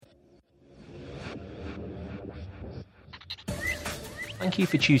Thank you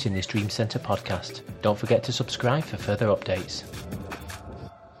for choosing this Dream Centre podcast. Don't forget to subscribe for further updates.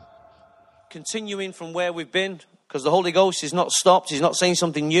 Continuing from where we've been, because the Holy Ghost is not stopped. He's not saying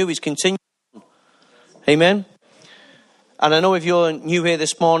something new. He's continuing. Amen. And I know if you're new here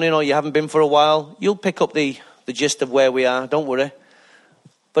this morning or you haven't been for a while, you'll pick up the gist of where we are. Don't worry.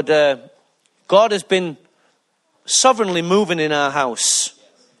 But God has been sovereignly moving in our house.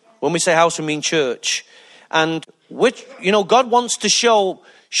 When we say house, we mean church. And God wants to show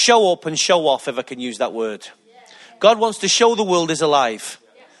up and show off, if I can use that word. God wants to show the world is alive.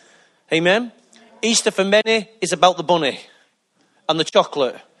 Amen. Easter for many is about the bunny and the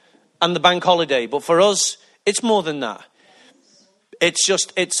chocolate and the bank holiday. But for us, it's more than that.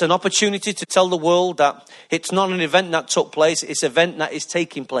 It's an opportunity to tell the world that it's not an event that took place. It's an event that is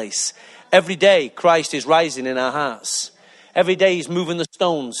taking place. Every day, Christ is rising in our hearts. Every day, he's moving the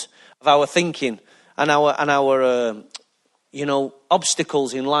stones of our thinking and our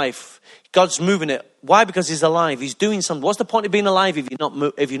obstacles in life. God's moving it. Why? Because he's alive. He's doing something. What's the point of being alive if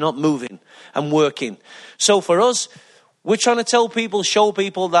you're not moving and working? So for us, we're trying to show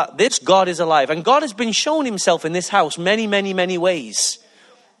people that this God is alive. And God has been showing himself in this house many, many, many ways.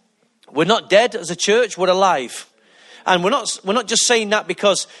 We're not dead as a church, we're alive. And we're not just saying that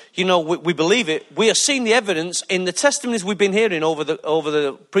because, we believe it. We are seeing the evidence in the testimonies we've been hearing over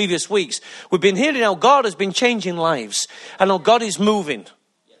the previous weeks. We've been hearing how God has been changing lives and how God is moving.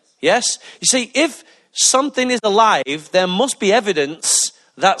 Yes? You see, if something is alive, there must be evidence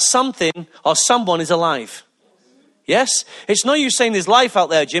that something or someone is alive. Yes? It's no use saying there's life out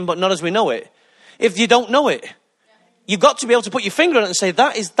there, Jim, but not as we know it. If you don't know it, you've got to be able to put your finger on it and say,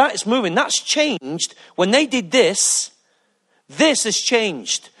 that is moving. That's changed. When they did this has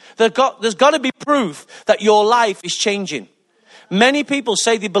changed. There's got to be proof that your life is changing. Many people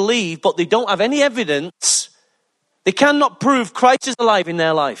say they believe, but they don't have any evidence. They cannot prove Christ is alive in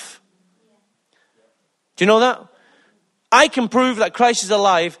their life. Do you know that? I can prove that Christ is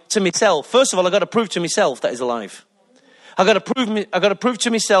alive to myself. First of all, I've got to prove to myself that he's alive. I've got to prove to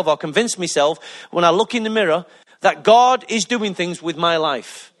myself or convince myself when I look in the mirror that God is doing things with my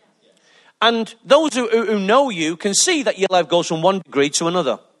life. And those who know you can see that your life goes from one degree to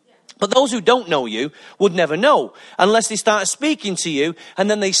another. But those who don't know you would never know unless they start speaking to you and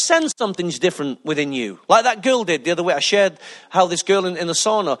then they sense something's different within you. Like that girl did the other way. I shared how this girl in the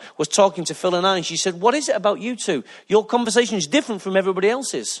sauna was talking to Phil and I, and she said, what is it about you two? Your conversation is different from everybody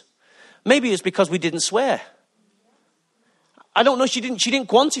else's. Maybe it's because we didn't swear. I don't know. She didn't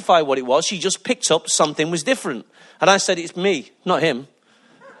quantify what it was. She just picked up something was different. And I said, it's me, not him.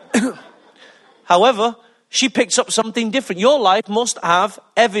 However, she picks up something different. Your life must have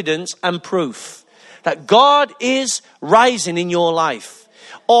evidence and proof that God is rising in your life.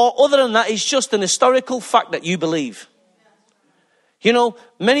 Or other than that, it's just an historical fact that you believe.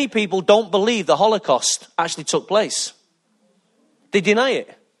 Many people don't believe the Holocaust actually took place. They deny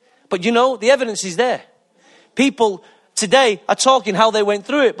it. But the evidence is there. People today are talking how they went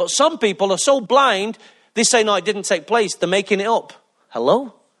through it, but some people are so blind, they say, no, it didn't take place. They're making it up.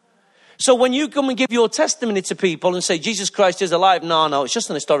 Hello? So when you come and give your testimony to people and say, Jesus Christ is alive, no, it's just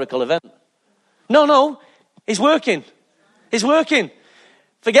an historical event. No, he's working. He's working.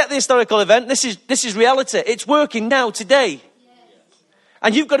 Forget the historical event. This is reality. It's working now, today.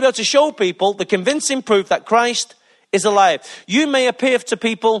 And you've got to be able to show people the convincing proof that Christ is alive. You may appear to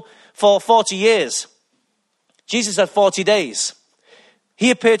people for 40 years. Jesus had 40 days. He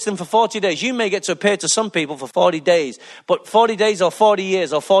appeared to them for 40 days. You may get to appear to some people for 40 days. But 40 days or 40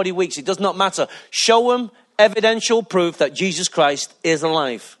 years or 40 weeks, it does not matter. Show them evidential proof that Jesus Christ is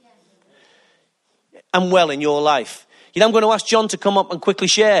alive and well in your life. I'm going to ask John to come up and quickly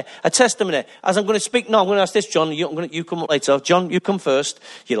share a testimony. As I'm going to speak, I'm going to ask this, John. You come up later. John, you come first.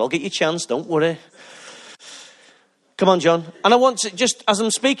 You'll all get your chance. Don't worry. Come on, John. And I want to just, as I'm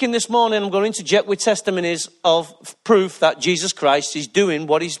speaking this morning, I'm going to interject with testimonies of proof that Jesus Christ is doing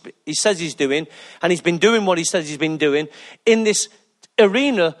what he says he's doing. And he's been doing what he says he's been doing in this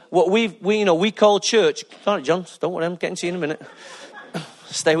arena, what we call church. All right, John, don't worry, I'm getting to you in a minute.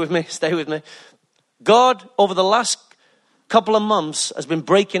 Stay with me. God, over the last couple of months, has been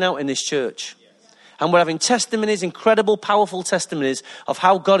breaking out in this church. And we're having testimonies, incredible, powerful testimonies of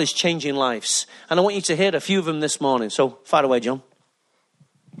how God is changing lives. And I want you to hear a few of them this morning. So, fire away, John.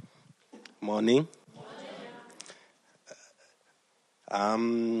 Morning.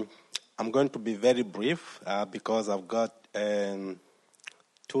 I'm going to be very brief because I've got 2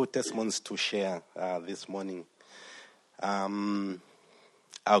 testimonies to share this morning. I'll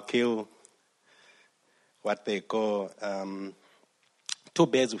kill what they call 2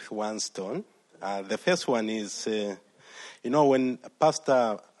 birds with one stone. The first one is When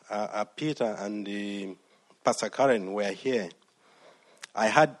Pastor Peter and Pastor Karen were here, I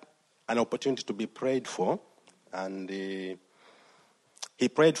had an opportunity to be prayed for, and he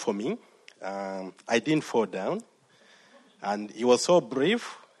prayed for me. I didn't fall down, and he was so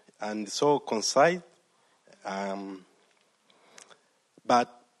brief and so concise.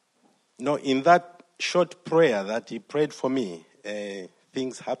 But in that short prayer that he prayed for me,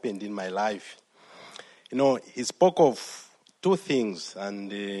 things happened in my life. He spoke of two things,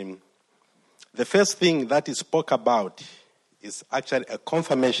 and the first thing that he spoke about is actually a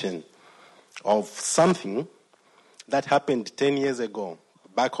confirmation of something that happened 10 years ago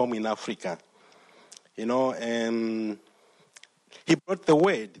back home in Africa. He brought the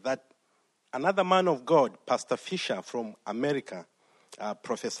word that another man of God, Pastor Fisher from America,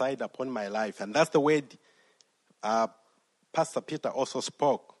 prophesied upon my life. And that's the word Pastor Peter also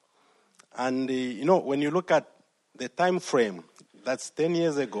spoke. And, when you look at the time frame, that's 10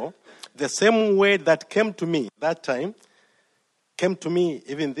 years ago, the same word that came to me that time came to me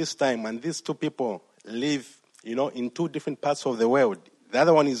even this time. And these two people live, in two different parts of the world. The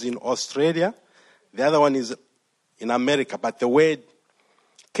other one is in Australia. The other one is in America. But the word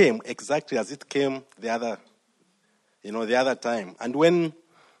came exactly as it came the other time. And when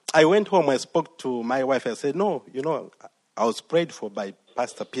I went home, I spoke to my wife. I said, no, I was prayed for by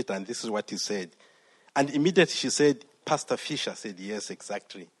Pastor Peter, and this is what he said. And immediately she said, Pastor Fisher. Said, yes,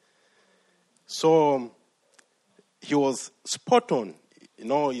 exactly. So he was spot on.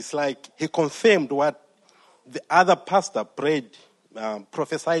 It's like he confirmed what the other pastor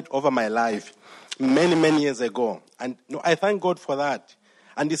prophesied over my life many, many years ago. And I thank God for that.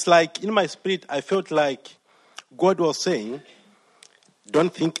 And it's like in my spirit, I felt like God was saying,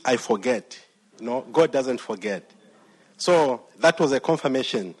 don't think I forget. God doesn't forget. So that was a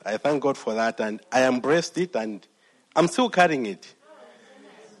confirmation. I thank God for that, and I embraced it, and I'm still carrying it.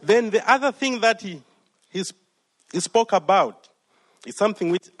 Then the other thing that he spoke about is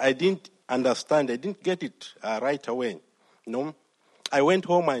something which I didn't understand. I didn't get it right away. I went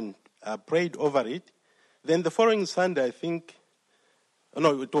home and prayed over it. Then the following Sunday, I think,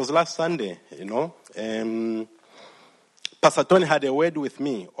 it was last Sunday, Pastor Tony had a word with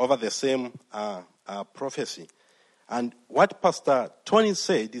me over the same prophecy. And what Pastor Tony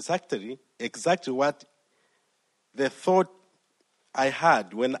said is actually exactly what the thought I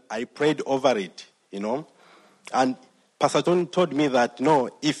had when I prayed over it, And Pastor Tony told me that,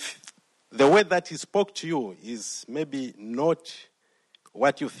 if the word that he spoke to you is maybe not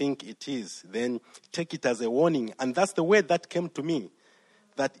what you think it is, then take it as a warning. And that's the word that came to me.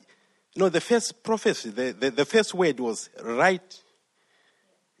 That, the first prophecy, the first word was right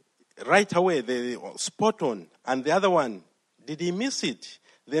away, spot on. And the other one, did he miss it?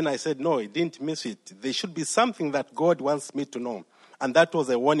 Then I said, no, he didn't miss it. There should be something that God wants me to know. And that was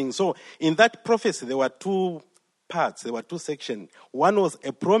a warning. So in that prophecy, there were two parts, there were two sections. One was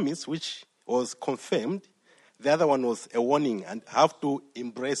a promise, which was confirmed. The other one was a warning, and I have to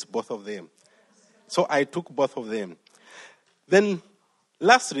embrace both of them. So I took both of them. Then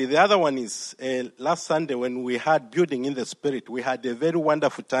lastly, the other one is last Sunday when we had Building in the Spirit, we had a very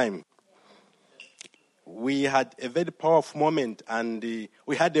wonderful time. We had a very powerful moment, and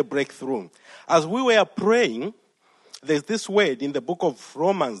we had a breakthrough. As we were praying, there's this word in the book of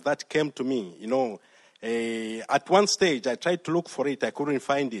Romans that came to me. At one stage, I tried to look for it. I couldn't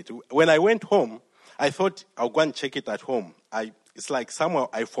find it. When I went home, I thought I'll go and check it at home. It's like somehow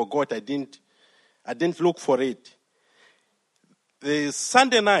I forgot. I didn't look for it. The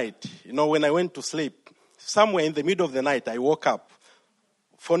Sunday night, when I went to sleep, somewhere in the middle of the night, I woke up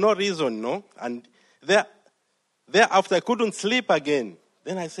for no reason, And thereafter, I couldn't sleep again.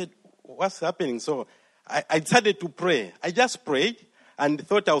 Then I said, what's happening? So I decided to pray. I just prayed and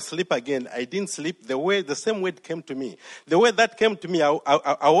thought I'll sleep again. I didn't sleep. The same word came to me. The word that came to me,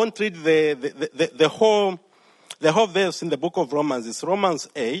 I won't read the whole verse in the book of Romans. It's Romans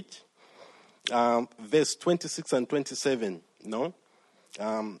 8, verse 26 and 27.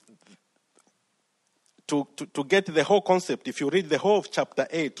 To get the whole concept, if you read the whole of chapter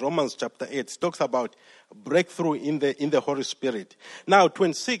 8, Romans chapter 8, it talks about breakthrough in the Holy Spirit. Now,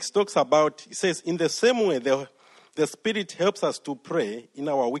 26 talks about, it says, in the same way, the Spirit helps us to pray in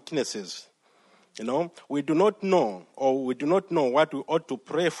our weaknesses. We do not know what we ought to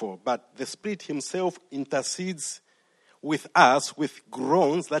pray for, but the Spirit himself intercedes with us with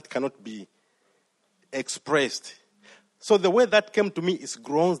groans that cannot be expressed. So the word that came to me is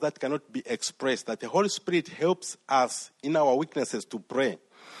groans that cannot be expressed, that the Holy Spirit helps us in our weaknesses to pray.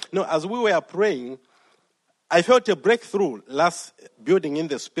 As we were praying, I felt a breakthrough last Building in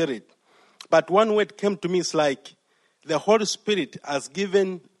the Spirit. But one word came to me, it's like the Holy Spirit has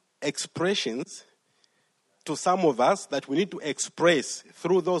given expressions to some of us that we need to express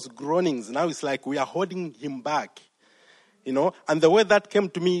through those groanings. Now it's like we are holding him back, And the way that came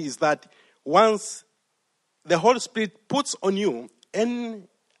to me is that once the Holy Spirit puts on you any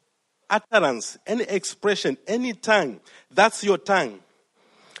utterance, any expression, any tongue, that's your tongue.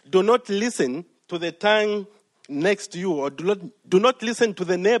 Do not listen to the tongue next to you, or do not listen to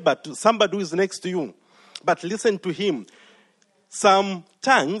the neighbor, to somebody who is next to you, but listen to him. Some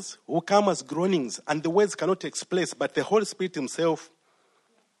tongues will come as groanings, and the words cannot express, but the Holy Spirit himself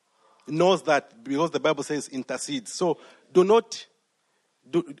knows that, because the Bible says intercede. So do not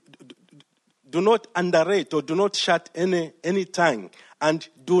underrate or do not shut any tongue, and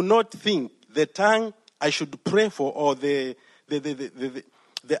do not think the tongue I should pray for, or the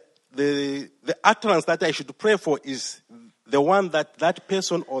utterance that I should pray for is the one that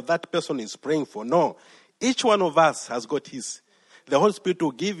person or that person is praying for. No, each one of us has got his. The Holy Spirit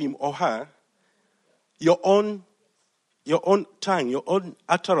will give him or her your own tongue, your own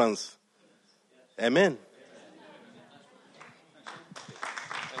utterance. Amen.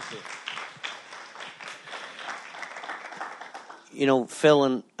 Phil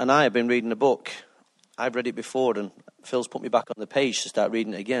and I have been reading a book. I've read it before, and Phil's put me back on the page to start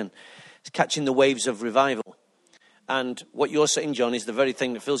reading it again. It's Catching the Waves of Revival. And what you're saying, John, is the very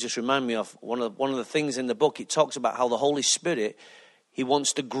thing that Phil's just reminded me of. One of the things in the book, it talks about how the Holy Spirit, he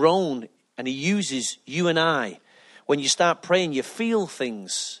wants to groan, and he uses you and I. When you start praying, you feel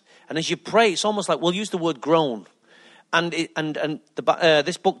things. And as you pray, it's almost like, we'll use the word groan. And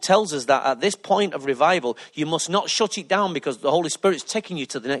this book tells us that at this point of revival, you must not shut it down, because the Holy Spirit's taking you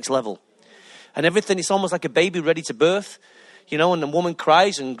to the next level. And everything, it's almost like a baby ready to birth, and the woman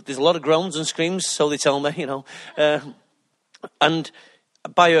cries, and there's a lot of groans and screams, so they tell me, and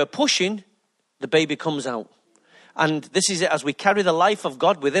by her pushing, the baby comes out. And this is it, as we carry the life of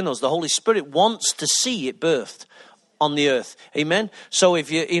God within us, the Holy Spirit wants to see it birthed on the earth. Amen? So if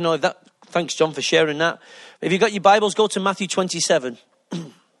thanks John for sharing that. If you've got your Bibles, go to Matthew 27.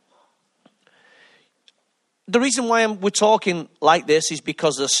 The reason why we're talking like this is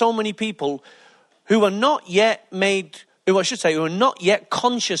because there's so many people who are not yet who are not yet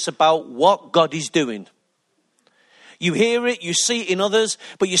conscious about what God is doing. You hear it, you see it in others,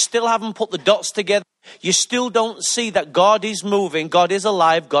 but you still haven't put the dots together. You still don't see that God is moving, God is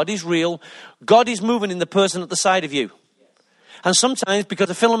alive, God is real. God is moving in the person at the side of you. And sometimes, because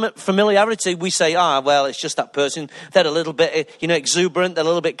of familiarity, we say, well, it's just that person. They're a little bit, exuberant. They're a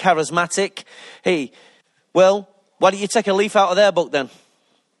little bit charismatic. Hey, well, why don't you take a leaf out of their book then?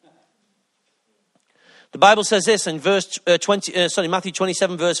 The Bible says this in Matthew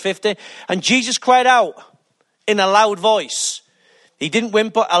 27, verse 50. And Jesus cried out in a loud voice. He didn't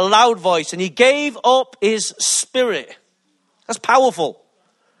whimper, a loud voice. And he gave up his spirit. That's powerful.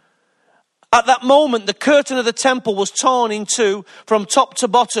 At that moment, the curtain of the temple was torn in two from top to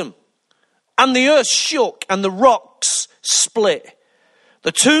bottom. And the earth shook and the rocks split.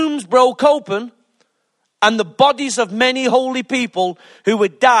 The tombs broke open, and the bodies of many holy people who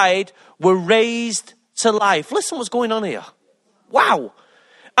had died were raised to life. Listen what's going on here. Wow.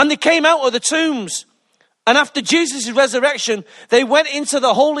 And they came out of the tombs. And after Jesus' resurrection, they went into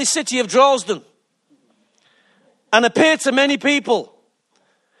the holy city of Dresden and appeared to many people.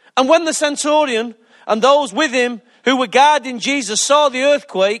 And when the centurion and those with him who were guarding Jesus saw the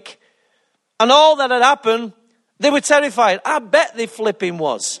earthquake and all that had happened, they were terrified. I bet they flipping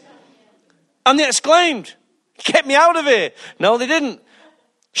was. And they exclaimed, "Get me out of here." No, they didn't.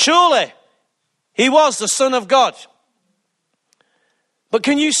 Surely he was the Son of God. But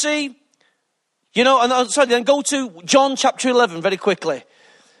can you see, then go to John chapter 11 very quickly.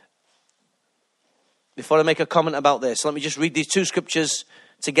 Before I make a comment about this, let me just read these two scriptures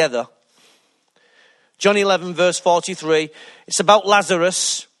together. John 11 verse 43. It's about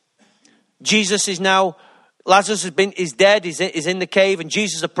Lazarus. Lazarus is dead, is in the cave, and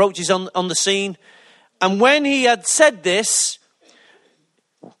Jesus approaches on the scene. And when he had said this,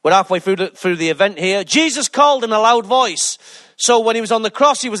 we're halfway through the event here, Jesus called in a loud voice. So when he was on the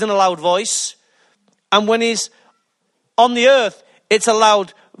cross, he was in a loud voice. And when he's on the earth, it's a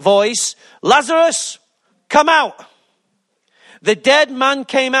loud voice. Lazarus, come out. The dead man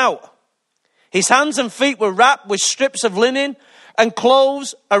came out. His hands and feet were wrapped with strips of linen and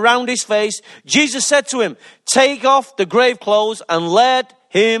clothes around his face. Jesus said to him, "Take off the grave clothes and let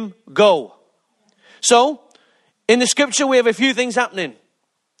him go." So, in the scripture, we have a few things happening.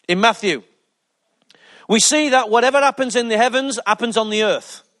 In Matthew, we see that whatever happens in the heavens happens on the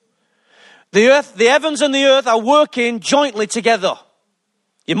earth. The heavens and the earth are working jointly together.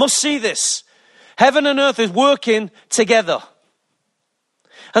 You must see this. Heaven and earth is working together.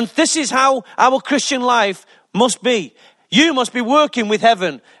 And this is how our Christian life must be. You must be working with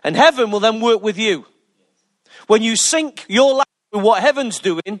heaven, and heaven will then work with you. When you sync your life with what heaven's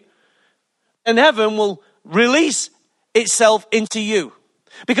doing, then heaven will release itself into you.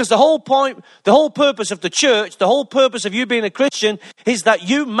 Because the whole point, the whole purpose of the church, the whole purpose of you being a Christian is that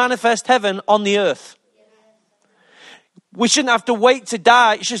you manifest heaven on the earth. We shouldn't have to wait to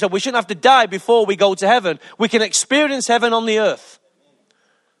die. We shouldn't have to die before we go to heaven. We can experience heaven on the earth.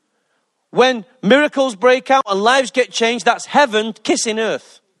 When miracles break out and lives get changed, that's heaven kissing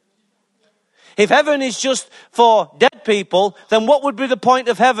earth. If heaven is just for dead people, then what would be the point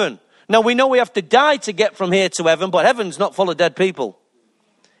of heaven? Now, we know we have to die to get from here to heaven, but heaven's not full of dead people.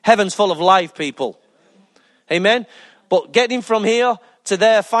 Heaven's full of live people. Amen? But getting from here to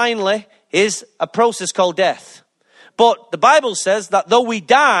there finally is a process called death. But the Bible says that though we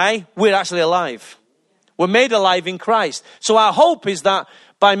die, we're actually alive. We're made alive in Christ. So our hope is that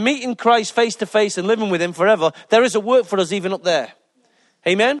by meeting Christ face to face and living with him forever, there is a work for us even up there.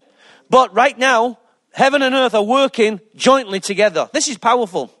 Amen? But right now, heaven and earth are working jointly together. This is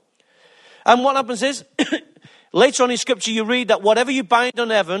powerful. And what happens is, later on in Scripture you read that whatever you bind in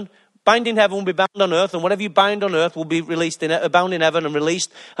heaven will be bound on earth, and whatever you bind on earth will be released bound in heaven and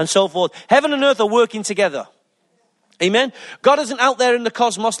released, and so forth. Heaven and earth are working together. Amen? God isn't out there in the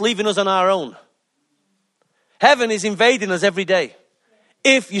cosmos leaving us on our own. Heaven is invading us every day.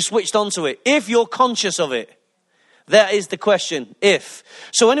 If you switched onto it, if you're conscious of it. That is the question, if.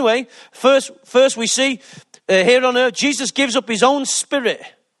 So anyway, first we see here on earth, Jesus gives up his own spirit.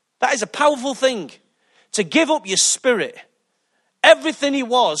 That is a powerful thing. To give up your spirit. Everything he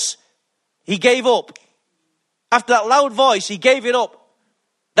was, he gave up. After that loud voice, he gave it up.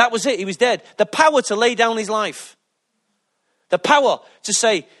 That was it, he was dead. The power to lay down his life. The power to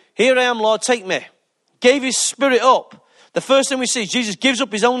say, here I am, Lord, take me. Gave his spirit up. The first thing we see is Jesus gives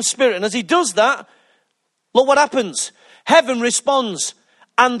up his own spirit. And as he does that, look what happens. Heaven responds.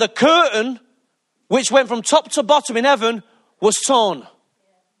 And the curtain, which went from top to bottom in heaven, was torn.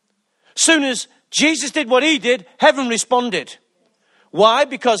 Soon as Jesus did what he did, heaven responded. Why?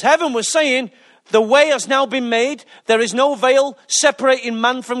 Because heaven was saying, the way has now been made. There is no veil separating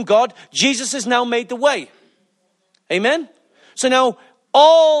man from God. Jesus has now made the way. Amen? So now,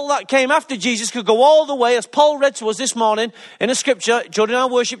 all that came after Jesus could go all the way, as Paul read to us this morning in a scripture during our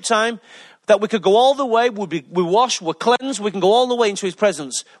worship time, that we could go all the way, we're washed, we're cleansed, we can go all the way into his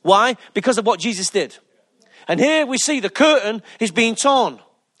presence. Why? Because of what Jesus did. And here we see the curtain is being torn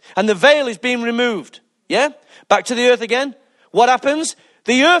and the veil is being removed. Yeah? Back to the earth again. What happens?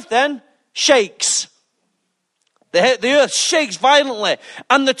 The earth then shakes. The earth shakes violently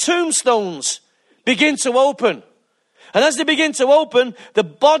and the tombstones begin to open. And as they begin to open, the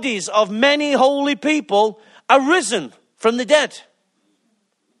bodies of many holy people are risen from the dead.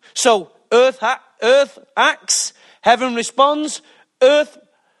 So earth acts, heaven responds, earth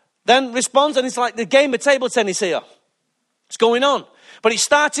then responds, and it's like the game of table tennis here. It's going on. But it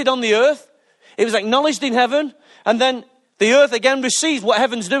started on the earth, it was acknowledged in heaven, and then the earth again receives what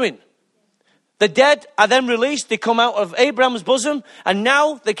heaven's doing. The dead are then released. They come out of Abraham's bosom. And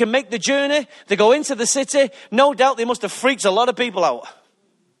now they can make the journey. They go into the city. No doubt they must have freaked a lot of people out.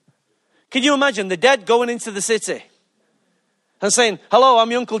 Can you imagine the dead going into the city? And saying, hello,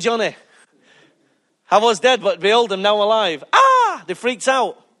 I'm your Uncle Johnny. I was dead, but behold, I'm now alive. Ah! They freaked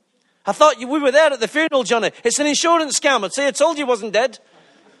out. I thought we were there at the funeral, Johnny. It's an insurance scam. I'd say, I told you he wasn't dead.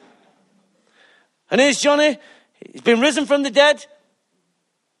 And here's Johnny. He's been risen from the dead.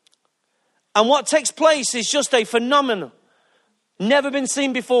 And what takes place is just a phenomenon never been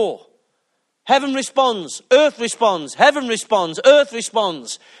seen before. Heaven responds, earth responds, heaven responds, earth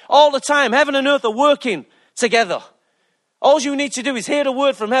responds. All the time, heaven and earth are working together. All you need to do is hear the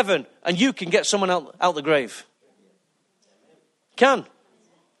word from heaven and you can get someone out the grave. Can.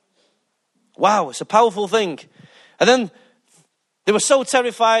 Wow, it's a powerful thing. And then they were so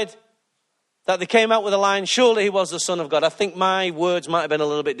terrified that they came out with a line, surely he was the Son of God. I think my words might have been a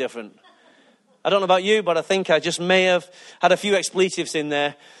little bit different. I don't know about you, but I think I just may have had a few expletives in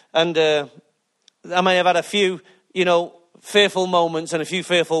there. And I may have had a few, fearful moments and a few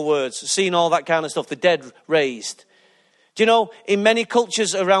fearful words. Seeing all that kind of stuff, the dead raised. Do you know, in many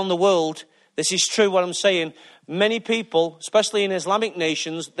cultures around the world, this is true what I'm saying, many people, especially in Islamic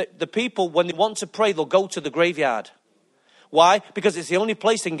nations, the people, when they want to pray, they'll go to the graveyard. Why? Because it's the only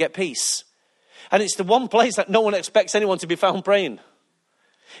place they can get peace. And it's the one place that no one expects anyone to be found praying.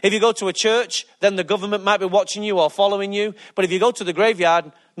 If you go to a church, then the government might be watching you or following you. But if you go to the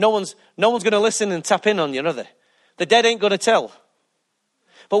graveyard, no one's going to listen and tap in on you, are they? The dead ain't going to tell.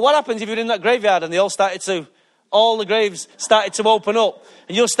 But what happens if you're in that graveyard and all the graves started to open up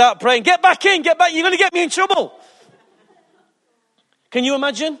and you'll start praying, get back in, you're going to get me in trouble. Can you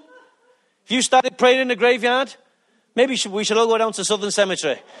imagine? If you started praying in the graveyard, maybe we should all go down to Southern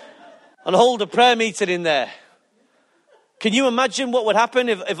Cemetery and hold a prayer meeting in there. Can you imagine what would happen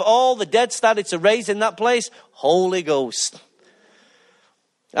if all the dead started to raise in that place? Holy Ghost.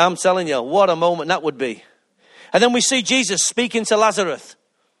 I'm telling you, what a moment that would be. And then we see Jesus speaking to Lazarus.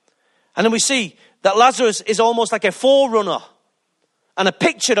 And then we see that Lazarus is almost like a forerunner and a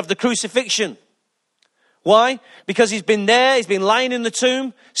picture of the crucifixion. Why? Because he's been lying in the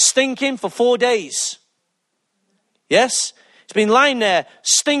tomb, stinking for 4 days. Yes? He's been lying there,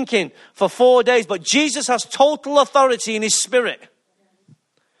 stinking for 4 days. But Jesus has total authority in his spirit.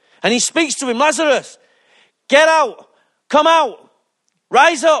 And he speaks to him, Lazarus, get out, come out,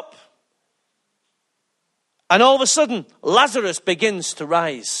 rise up. And all of a sudden, Lazarus begins to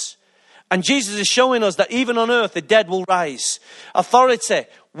rise. And Jesus is showing us that even on earth, the dead will rise. Authority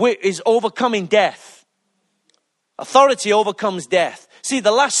is overcoming death. Authority overcomes death. See,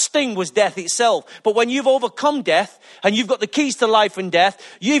 the last sting was death itself. But when you've overcome death and you've got the keys to life and death,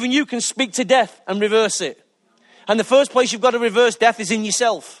 you can speak to death and reverse it. And the first place you've got to reverse death is in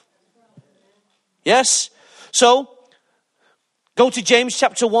yourself. Yes? So, go to James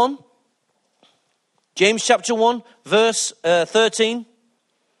chapter 1. James chapter 1, verse 13.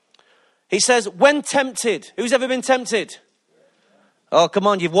 He says, when tempted. Who's ever been tempted? Oh, come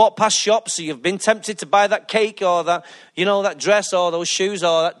on, you've walked past shops, so you've been tempted to buy that cake or that, that dress or those shoes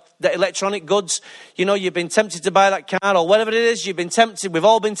or that electronic goods. You've been tempted to buy that car or whatever it is. You've been tempted. We've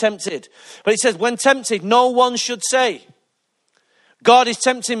all been tempted. But it says, when tempted, no one should say, God is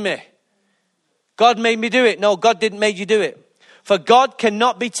tempting me. God made me do it. No, God didn't make you do it. For God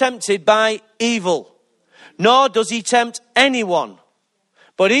cannot be tempted by evil, nor does he tempt anyone.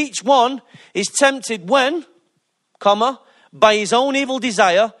 But each one is tempted when, by his own evil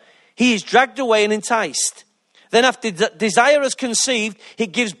desire, he is dragged away and enticed. Then after desire is conceived,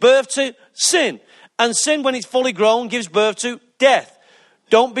 it gives birth to sin. And sin, when it's fully grown, gives birth to death.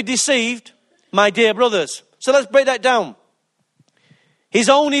 Don't be deceived, my dear brothers. So let's break that down. His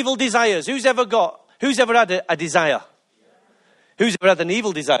own evil desires. Who's ever had a desire? Who's ever had an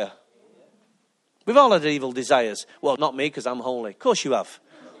evil desire? We've all had evil desires. Well, not me, because I'm holy. Of course you have.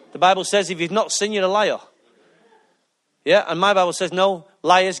 The Bible says if you've not sinned, you're a liar. Yeah, and my Bible says no,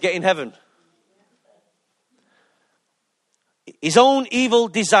 liars get in heaven. His own evil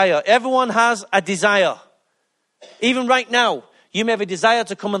desire. Everyone has a desire. Even right now, you may have a desire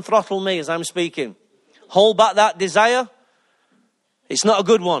to come and throttle me as I'm speaking. Hold back that desire. It's not a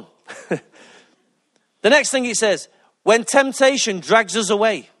good one. The next thing it says, when temptation drags us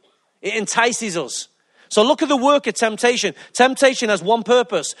away, it entices us. So look at the work of temptation. Temptation has one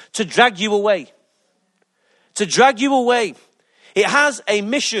purpose, to drag you away. To drag you away. It has a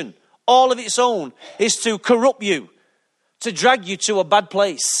mission all of its own, is to corrupt you, to drag you to a bad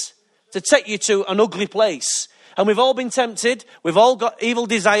place, to take you to an ugly place. And we've all been tempted. We've all got evil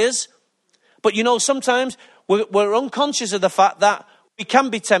desires. But sometimes we're unconscious of the fact that we can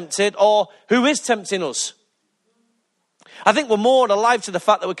be tempted, or who is tempting us. I think we're more alive to the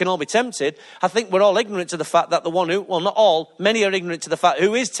fact that we can all be tempted. I think we're all ignorant to the fact that not all, many are ignorant to the fact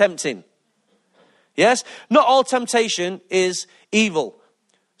who is tempting. Yes? Not all temptation is evil.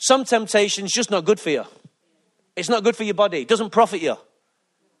 Some temptation's just not good for you. It's not good for your body. It doesn't profit you.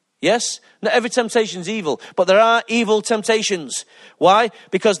 Yes? Not every temptation's evil, but there are evil temptations. Why?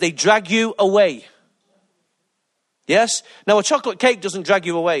 Because they drag you away. Yes? Now a chocolate cake doesn't drag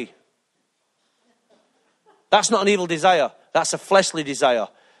you away. That's not an evil desire. That's a fleshly desire.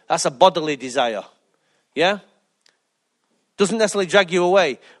 That's a bodily desire. Yeah? Doesn't necessarily drag you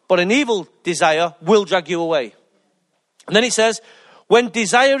away. But an evil desire will drag you away. And then it says, when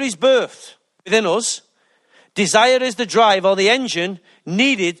desire is birthed within us, desire is the drive or the engine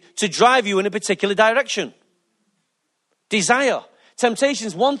needed to drive you in a particular direction. Desire. Temptation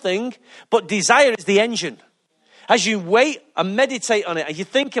is one thing, but desire is the engine. As you wait and meditate on it and you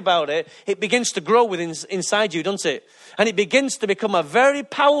think about it, it begins to grow inside you, doesn't it? And it begins to become a very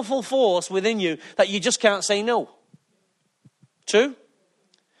powerful force within you that you just can't say no. True?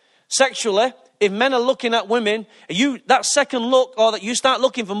 Sexually, if men are looking at women, that second look, or that you start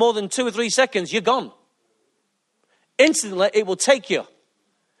looking for more than 2 or 3 seconds, you're gone. Instantly, it will take you.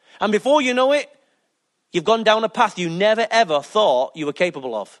 And before you know it, you've gone down a path you never ever thought you were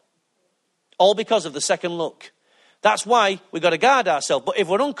capable of. All because of the second look. That's why we've got to guard ourselves. But if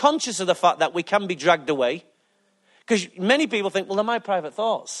we're unconscious of the fact that we can be dragged away, because many people think, well, they're my private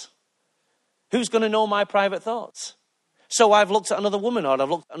thoughts. Who's going to know my private thoughts? So I've looked at another woman, or I've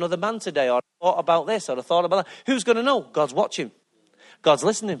looked at another man today, or I've thought about this, or I've thought about that. Who's going to know? God's watching. God's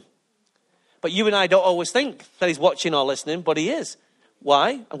listening. But you and I don't always think that he's watching or listening, but he is.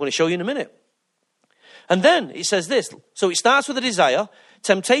 Why? I'm going to show you in a minute. And then it says this. So it starts with a desire.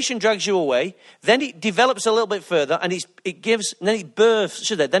 Temptation drags you away. Then it develops a little bit further, and then it births,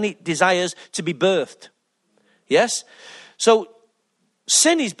 then it desires to be birthed. Yes? So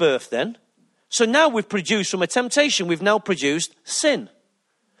sin is birthed then. So now we've produced, from a temptation, we've now produced sin.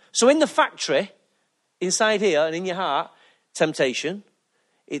 So in the factory, inside here and in your heart, temptation,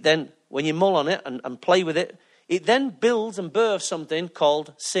 it then, when you mull on it and play with it, it then builds and births something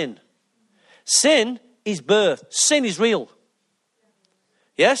called sin. Sin is birth. Sin is real.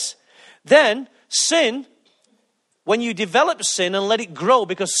 Yes? Then sin, when you develop sin and let it grow,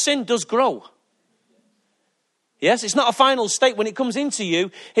 because sin does grow. Yes? It's not a final state. When it comes into you,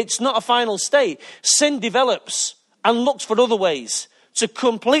 it's not a final state. Sin develops and looks for other ways to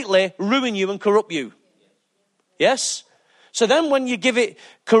completely ruin you and corrupt you. Yes? So then when you give it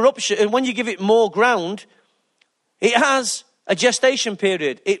corruption, and when you give it more ground, it has a gestation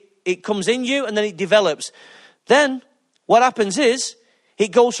period. It comes in you and then it develops. Then what happens is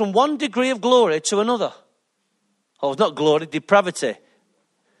it goes from one degree of glory to another. Oh, not glory, depravity.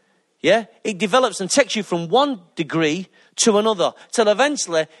 Yeah? It develops and takes you from one degree to another till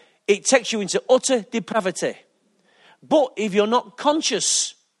eventually it takes you into utter depravity. But if you're not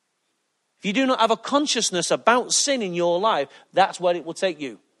conscious, if you do not have a consciousness about sin in your life, that's where it will take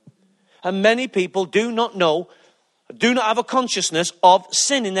you. And many people do not have a consciousness of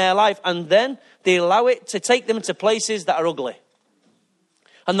sin in their life, and then they allow it to take them to places that are ugly.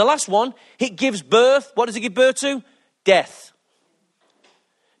 And the last one, it gives birth. What does it give birth to? Death.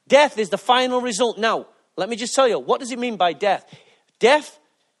 Death is the final result. Now, let me just tell you, what does it mean by death? Death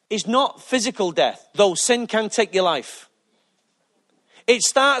is not physical death, though sin can take your life. It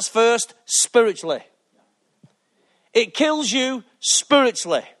starts first spiritually. It kills you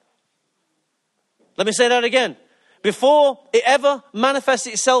spiritually. Let me say that again. Before it ever manifests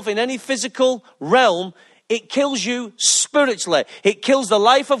itself in any physical realm, it kills you spiritually. It kills the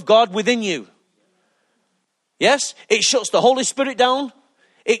life of God within you. Yes? It shuts the Holy Spirit down.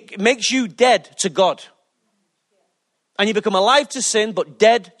 It makes you dead to God. And you become alive to sin, but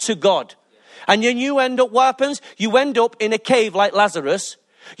dead to God. And then you end up, what happens? You end up in a cave like Lazarus.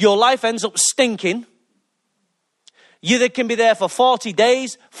 Your life ends up stinking. You can be there for 40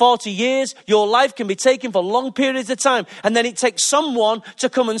 days, 40 years. Your life can be taken for long periods of time. And then it takes someone to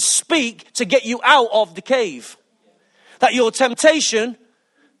come and speak to get you out of the cave. That your temptation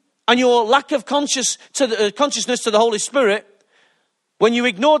and your lack of consciousness to the Holy Spirit, when you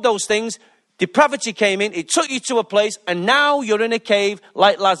ignored those things, depravity came in, it took you to a place, and now you're in a cave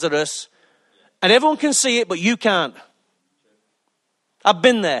like Lazarus. And everyone can see it, but you can't. I've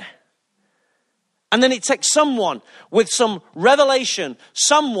been there. And then it takes someone with some revelation,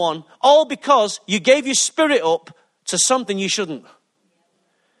 all because you gave your spirit up to something you shouldn't.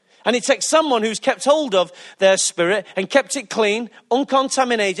 And it takes someone who's kept hold of their spirit and kept it clean,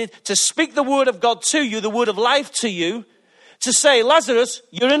 uncontaminated, to speak the word of God to you, the word of life to you, to say, Lazarus,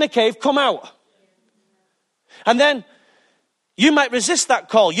 you're in a cave, come out. And then you might resist that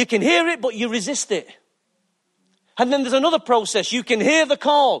call. You can hear it, but you resist it. And then there's another process. You can hear the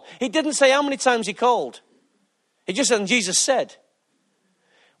call. He didn't say how many times he called. It just said, Jesus said.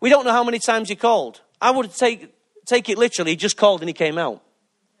 We don't know how many times he called. I would take it literally. He just called and he came out.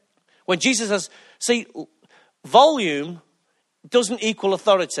 When Jesus has, volume doesn't equal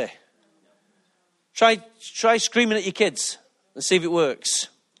authority. Try screaming at your kids and see if it works.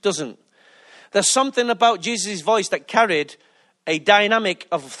 It doesn't. There's something about Jesus' voice that carried a dynamic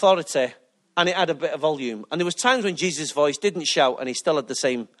of authority, and it had a bit of volume. And there was times when Jesus' voice didn't shout and he still had the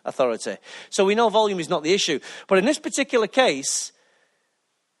same authority. So we know volume is not the issue. But in this particular case,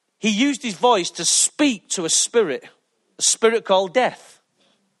 he used his voice to speak to a spirit called death.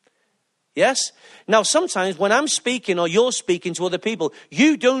 Yes? Now sometimes when I'm speaking or you're speaking to other people,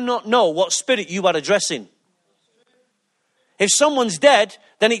 you do not know what spirit you are addressing. If someone's dead,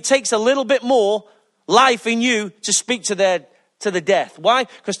 then it takes a little bit more life in you to speak to the death. Why?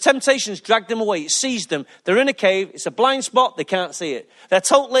 Because temptations drag them away. It sees them. They're in a cave. It's a blind spot. They can't see it. They're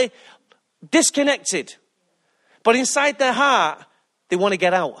totally disconnected. But inside their heart, they want to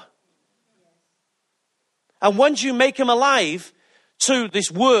get out. And once you make them alive to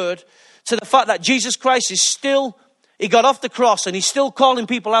this word, to the fact that Jesus Christ is still, he got off the cross and he's still calling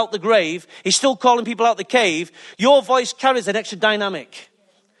people out the grave. He's still calling people out the cave. Your voice carries an extra dynamic.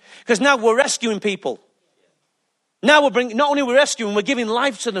 Because now we're rescuing people. Now not only we're rescuing, we're giving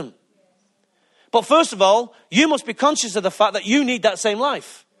life to them. But first of all, you must be conscious of the fact that you need that same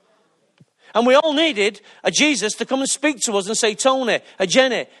life. And we all needed a Jesus to come and speak to us and say, Tony, a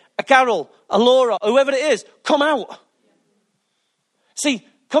Jenny, a Carol, a Laura, whoever it is, come out. See,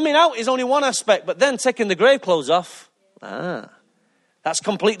 coming out is only one aspect, but then taking the grave clothes off, that's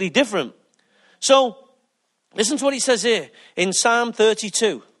completely different. So, listen to what it says here in Psalm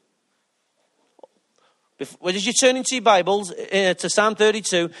 32. As you turn into your Bibles to Psalm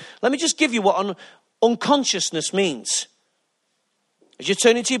 32, let me just give you what unconsciousness means. As you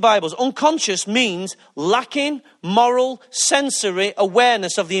turn into your Bibles, unconscious means lacking moral, sensory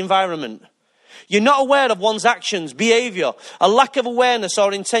awareness of the environment. You're not aware of one's actions, behavior, a lack of awareness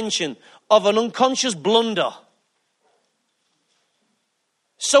or intention of an unconscious blunder.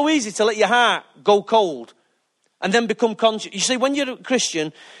 So easy to let your heart go cold and then become conscious. You see, when you're a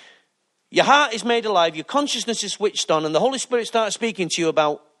Christian, your heart is made alive, your consciousness is switched on, and the Holy Spirit starts speaking to you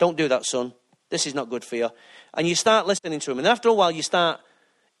about, don't do that, son. This is not good for you. And you start listening to him. And after a while, you start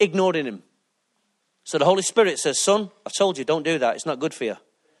ignoring him. So the Holy Spirit says, son, I've told you, don't do that. It's not good for you.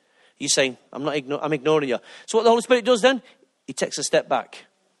 You say, I'm ignoring you. So what the Holy Spirit does then, he takes a step back.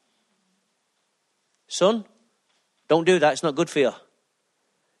 Son, don't do that. It's not good for you.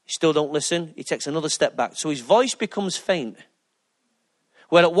 You still don't listen. He takes another step back. So his voice becomes faint.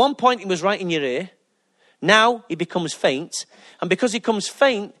 Where at one point he was right in your ear, now he becomes faint. And because he comes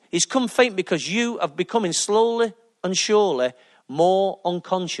faint, he's come faint because you are becoming slowly and surely more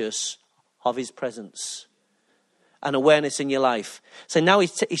unconscious of his presence and awareness in your life. So now he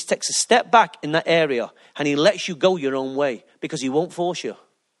takes a step back in that area and he lets you go your own way because he won't force you.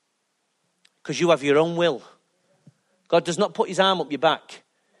 Because you have your own will. God does not put his arm up your back.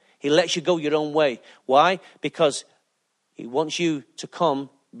 He lets you go your own way. Why? Because he wants you to come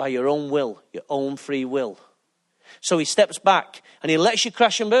by your own will, your own free will. So he steps back and he lets you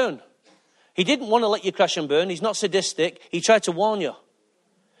crash and burn. He didn't want to let you crash and burn. He's not sadistic. He tried to warn you.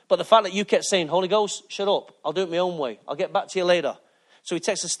 But the fact that you kept saying, Holy Ghost, shut up. I'll do it my own way. I'll get back to you later. So he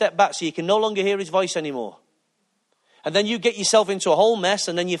takes a step back so you can no longer hear his voice anymore. And then you get yourself into a whole mess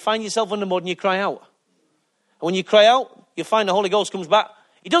and then you find yourself in the mud and you cry out. And when you cry out, you find the Holy Ghost comes back.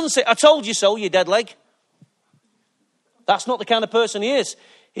 He doesn't say, I told you so, you dead leg. That's not the kind of person he is.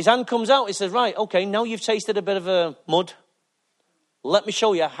 His hand comes out. He says, right, okay, now you've tasted a bit of mud. Let me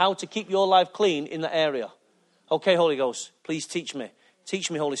show you how to keep your life clean in that area. Okay, Holy Ghost, please teach me. Teach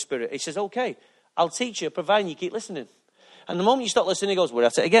me, Holy Spirit. He says, okay, I'll teach you, providing you keep listening. And the moment you stop listening, he goes, we're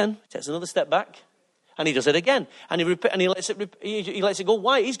at it again. He takes another step back. And he does it again. And he lets it go.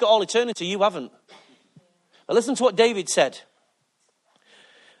 Why? He's got all eternity. You haven't. But listen to what David said.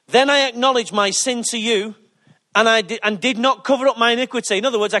 Then I acknowledged my sin to you, and did not cover up my iniquity. In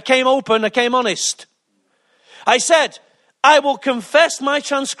other words, I came open, I came honest. I said, I will confess my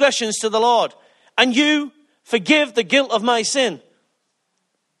transgressions to the Lord, and you forgive the guilt of my sin.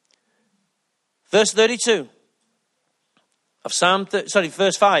 Verse 32 of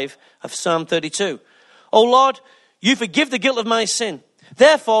verse 5 of Psalm 32. O Lord, you forgive the guilt of my sin.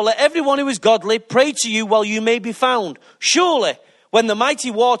 Therefore, let everyone who is godly pray to you while you may be found. Surely, when the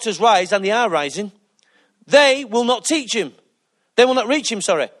mighty waters rise, and they are rising, they will not teach him. They will not reach him,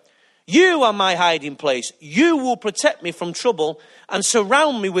 You are my hiding place. You will protect me from trouble and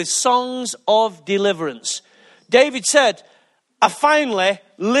surround me with songs of deliverance. David said, I finally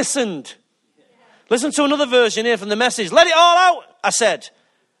listened. Listen to another version here from the Message. Let it all out, I said.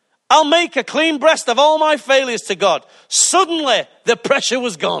 I'll make a clean breast of all my failures to God. Suddenly, the pressure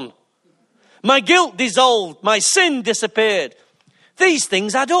was gone. My guilt dissolved. My sin disappeared. These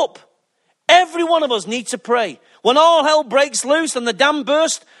things add up. Every one of us needs to pray. When all hell breaks loose and the dam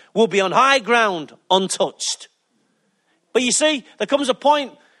bursts, we'll be on high ground, untouched. But you see, there comes a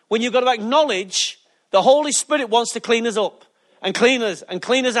point when you've got to acknowledge the Holy Spirit wants to clean us up and clean us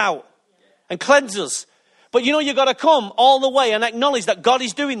out and cleanse us. But you know, you've got to come all the way and acknowledge that God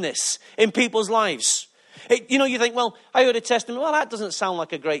is doing this in people's lives. You think, well, I heard a testimony. Well, that doesn't sound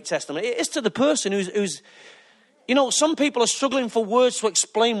like a great testimony. It is to the person who's some people are struggling for words to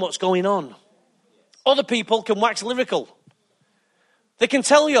explain what's going on. Other people can wax lyrical. They can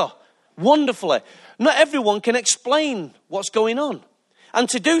tell you wonderfully. Not everyone can explain what's going on. And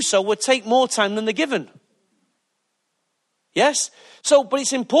to do so would take more time than they're given. Yes? But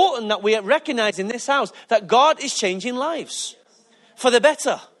it's important that we recognize in this house that God is changing lives for the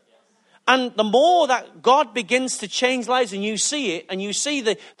better. And the more that God begins to change lives and you see it, and you see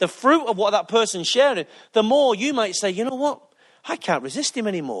the fruit of what that person's sharing, the more you might say, you know what? I can't resist him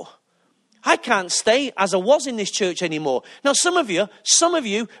anymore. I can't stay as I was in this church anymore. Now, some of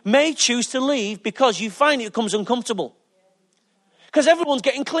you may choose to leave because you find it becomes uncomfortable. Because everyone's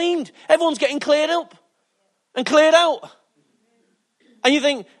getting cleaned. Everyone's getting cleared up and cleared out. And you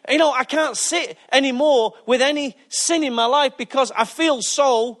think, I can't sit anymore with any sin in my life because I feel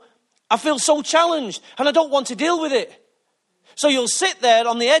so challenged and I don't want to deal with it. So you'll sit there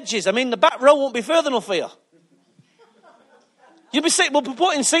on the edges. The back row won't be further enough for you. We'll be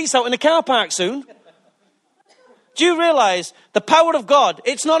putting seats out in the car park soon. Do you realise the power of God?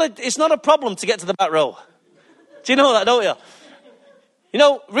 It's not a problem to get to the back row. Do you know that, don't you?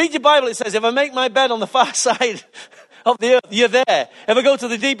 Read your Bible. It says, if I make my bed on the far side of the earth, you're there. If I go to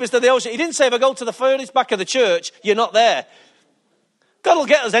the deepest of the ocean. He didn't say if I go to the furthest back of the church, you're not there. God will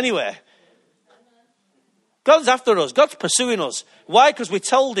get us anywhere. God's after us. God's pursuing us. Why? Because we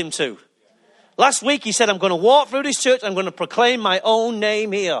told him to. Last week he said, I'm going to walk through this church. I'm going to proclaim my own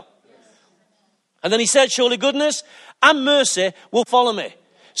name here. And then he said, surely goodness and mercy will follow me.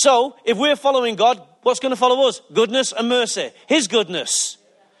 So if we're following God, what's going to follow us? Goodness and mercy. His goodness.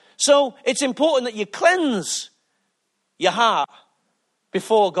 So it's important that you cleanse your heart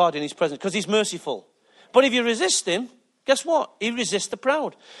before God in his presence because he's merciful. But if you resist him, guess what? He resists the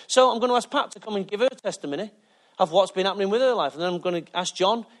proud. So I'm going to ask Pat to come and give her testimony of what's been happening with her life. And then I'm going to ask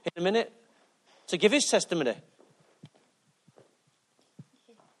John in a minute to give his testimony.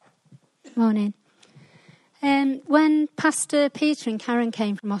 Morning. When Pastor Peter and Karen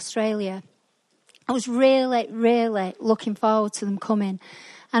came from Australia, I was really, really looking forward to them coming.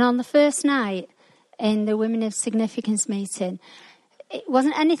 And on the first night in the Women of Significance meeting, it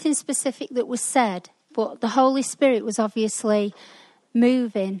wasn't anything specific that was said, but the Holy Spirit was obviously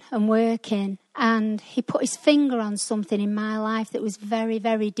moving and working. And he put his finger on something in my life that was very,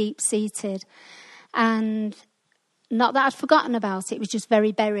 very deep-seated. And not that I'd forgotten about it, it was just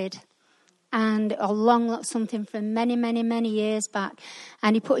very buried. And something from many, many, many years back.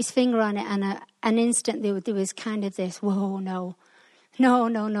 And he put his finger on it, and an instant there was kind of this, whoa, no.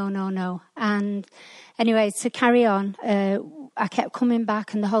 And anyway, to carry on, I kept coming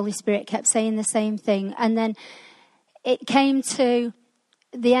back and the Holy Spirit kept saying the same thing. And then it came to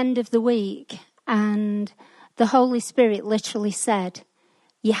the end of the week and the Holy Spirit literally said,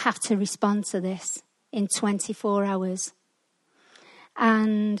 you have to respond to this in 24 hours.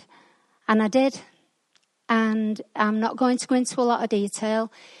 And I did. And I'm not going to go into a lot of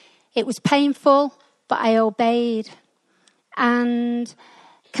detail. It was painful, but I obeyed. And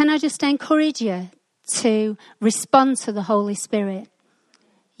can I just encourage you to respond to the Holy Spirit?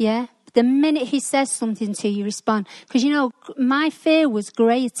 Yeah? The minute he says something to you, respond. Because, my fear was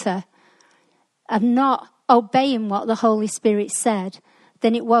greater of not obeying what the Holy Spirit said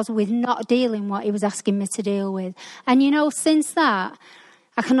than it was with not dealing what he was asking me to deal with. And, since that,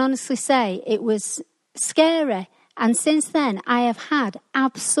 I can honestly say it was scary. And since then, I have had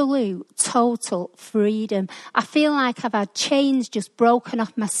absolute, total freedom. I feel like I've had chains just broken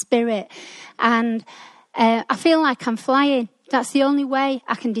off my spirit. And I feel like I'm flying. That's the only way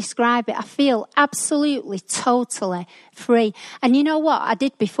I can describe it. I feel absolutely, totally free. And you know what? I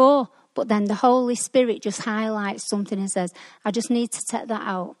did before. But then the Holy Spirit just highlights something and says, I just need to take that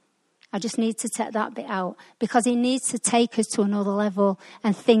out. I just need to take that bit out because he needs to take us to another level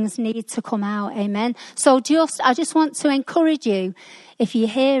and things need to come out. Amen. So I just want to encourage you, if you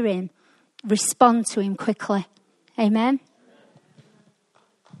hear him, respond to him quickly. Amen.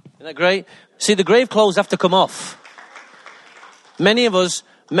 Isn't that great? See, the grave clothes have to come off. Many of us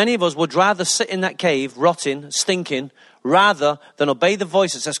would rather sit in that cave, rotting, stinking, rather than obey the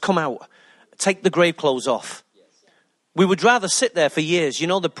voice that says, come out, take the grave clothes off. We would rather sit there for years.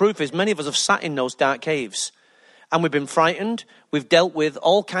 The proof is many of us have sat in those dark caves and we've been frightened. We've dealt with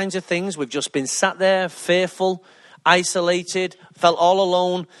all kinds of things. We've just been sat there, fearful, isolated, felt all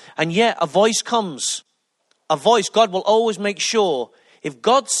alone. And yet a voice comes. A voice. God will always make sure if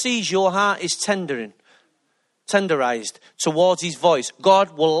God sees your heart is tenderized towards his voice,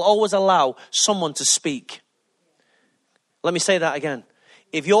 God will always allow someone to speak. Let me say that again.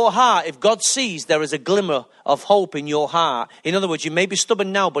 If God sees there is a glimmer of hope in your heart, in other words, you may be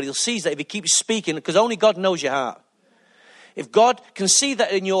stubborn now, but he'll see that if he keeps speaking, because only God knows your heart. If God can see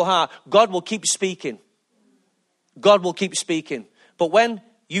that in your heart, God will keep speaking. God will keep speaking. But when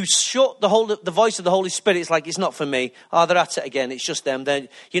you shut the voice of the Holy Spirit, it's like, it's not for me. Oh, they're at it again. It's just them. Then,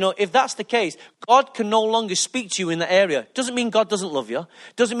 if that's the case, God can no longer speak to you in that area. Doesn't mean God doesn't love you.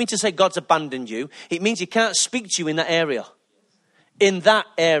 Doesn't mean to say God's abandoned you. It means he can't speak to you in that area. In that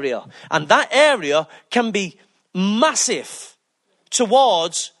area. And that area can be massive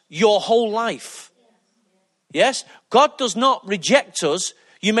towards your whole life. Yes? God does not reject us.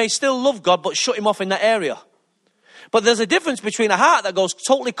 You may still love God, but shut him off in that area. But there's a difference between a heart that goes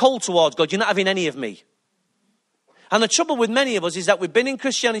totally cold towards God. You're not having any of me. And the trouble with many of us is that we've been in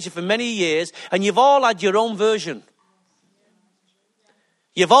Christianity for many years and you've all had your own version.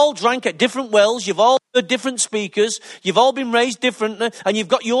 You've all drank at different wells. You've all heard different speakers. You've all been raised differently. And you've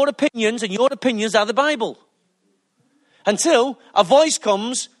got your opinions, and your opinions are the Bible. Until a voice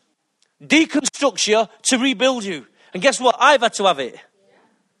comes, deconstructs you to rebuild you. And guess what? I've had to have it.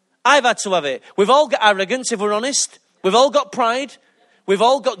 I've had to have it. We've all got arrogance, if we're honest. We've all got pride. We've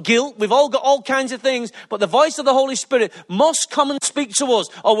all got guilt. We've all got all kinds of things. But the voice of the Holy Spirit must come and speak to us,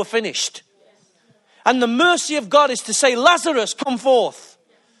 or we're finished. And the mercy of God is to say, Lazarus, come forth.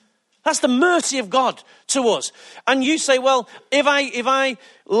 That's the mercy of God to us. And you say, well, if I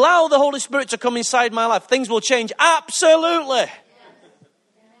allow the Holy Spirit to come inside my life, things will change. Absolutely.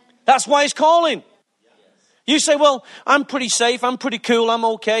 That's why he's calling. You say, well, I'm pretty safe. I'm pretty cool. I'm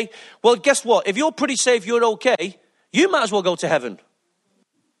okay. Well, guess what? If you're pretty safe, you're okay. You might as well go to heaven.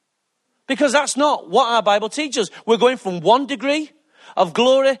 Because that's not what our Bible teaches. We're going from one degree of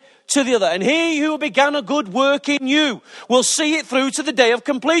glory to the other. And he who began a good work in you will see it through to the day of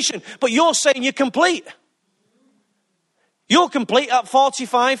completion. But you're saying you're complete. You're complete at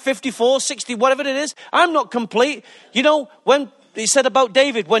 45, 54, 60, whatever it is. I'm not complete. You know, when he said about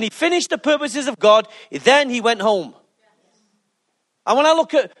David, when he finished the purposes of God, then he went home. And when I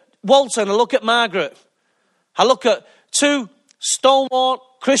look at Walter and I look at Margaret, I look at two stalwart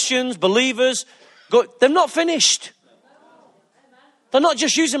Christians, believers, they're not finished. They're not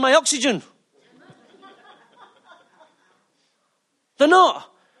just using my oxygen. They're not.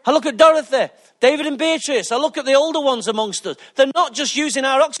 I look at Dorothy, David and Beatrice. I look at the older ones amongst us. They're not just using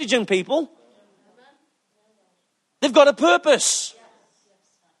our oxygen, people. They've got a purpose.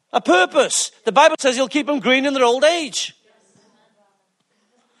 A purpose. The Bible says he'll keep them green in their old age.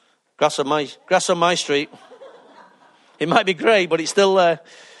 Grass on my street. It might be grey, but it's still when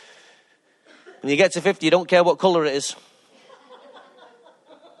you get to 50, you don't care what colour it is.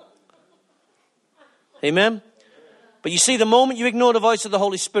 Amen? But you see, the moment you ignore the voice of the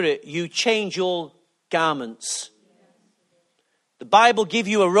Holy Spirit, you change your garments. The Bible gives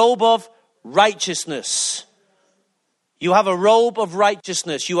you a robe of righteousness. You have a robe of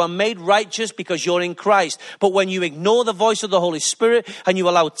righteousness. You are made righteous because you're in Christ. But when you ignore the voice of the Holy Spirit and you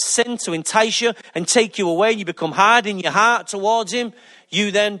allow sin to entice you and take you away, and you become hard in your heart towards him,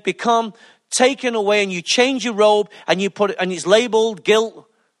 you then become taken away and you change your robe and you put it, and it's labeled guilt,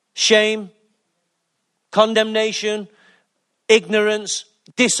 shame, condemnation, ignorance,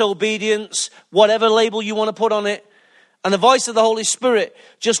 disobedience, whatever label you want to put on it. And the voice of the Holy Spirit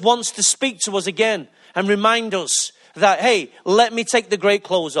just wants to speak to us again and remind us that, hey, let me take the grave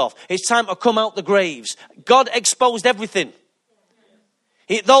clothes off. It's time to come out the graves. God exposed everything.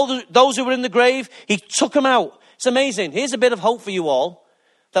 Those who were in the grave, he took them out. It's amazing. Here's a bit of hope for you all,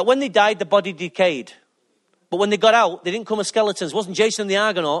 that when they died, the body decayed. But when they got out, they didn't come as skeletons. It wasn't Jason and the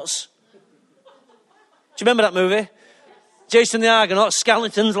Argonauts. Do you remember that movie? Jason and the Argonauts,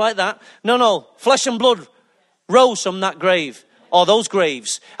 skeletons like that. No. Flesh and blood rose from that grave, or those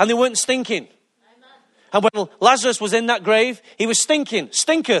graves. And they weren't stinking. And when Lazarus was in that grave, he was stinking.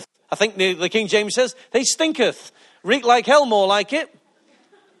 Stinketh. I think the King James says, they stinketh. Reek like hell, more like it.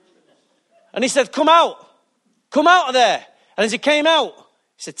 And he said, come out. Come out of there. And as he came out,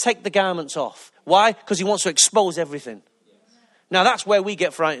 he said, take the garments off. Why? Because he wants to expose everything. Now that's where we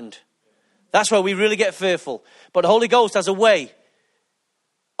get frightened. That's where we really get fearful. But the Holy Ghost has a way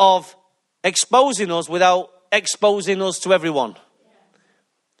of exposing us without exposing us to everyone.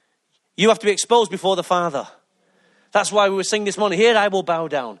 You have to be exposed before the Father. That's why we were singing this morning, here I will bow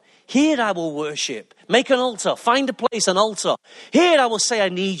down. Here I will worship. Make an altar. Find a place, an altar. Here I will say I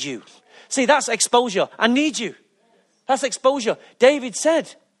need you. See, that's exposure. I need you. That's exposure. David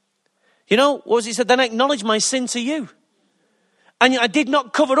said, you know, what was he said? Then I acknowledge my sin to you. And I did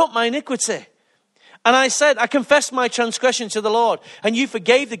not cover up my iniquity. And I said, I confessed my transgression to the Lord, and you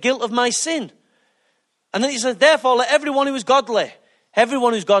forgave the guilt of my sin. And then he said, therefore, let everyone who is godly,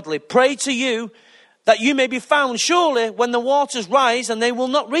 pray to you that you may be found surely when the waters rise and they will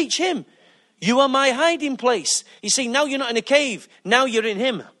not reach him. You are my hiding place. You see, now you're not in a cave. Now you're in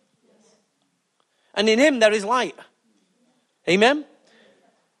him. And in him there is light. Amen?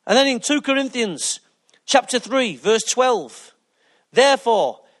 And then in 2 Corinthians chapter 3, verse 12.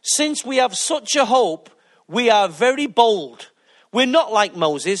 Therefore, since we have such a hope, we are very bold. We're not like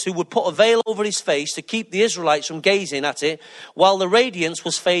Moses, who would put a veil over his face to keep the Israelites from gazing at it while the radiance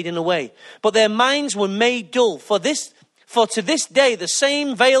was fading away. But their minds were made dull. For to this day, the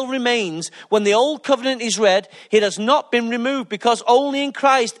same veil remains. When the old covenant is read, it has not been removed, because only in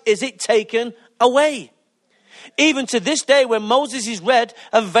Christ is it taken away. Even to this day, when Moses is read,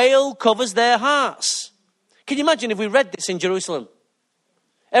 a veil covers their hearts. Can you imagine if we read this in Jerusalem?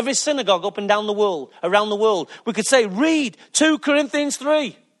 Every synagogue up and down the world, around the world, we could say, read 2 Corinthians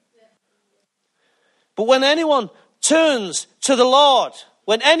 3. But when anyone turns to the Lord,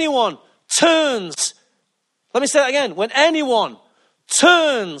 when anyone turns, let me say that again, when anyone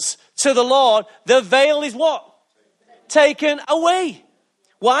turns to the Lord, the veil is what? Taken away.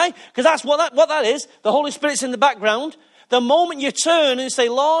 Why? Because that's what that is. The Holy Spirit's in the background. The moment you turn and say,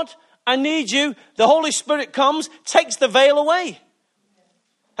 Lord, I need you, the Holy Spirit comes, takes the veil away.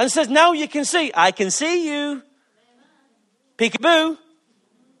 And says, now you can see. I can see you. Peekaboo.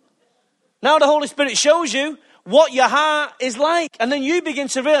 Now the Holy Spirit shows you what your heart is like. And then you begin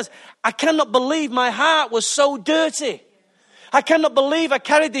to realize, I cannot believe my heart was so dirty. I cannot believe I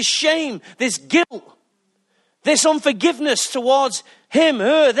carried this shame, this guilt, this unforgiveness towards him,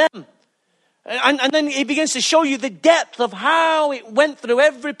 her, them. And then he begins to show you the depth of how it went through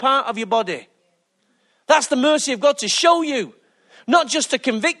every part of your body. That's the mercy of God, to show you. Not just to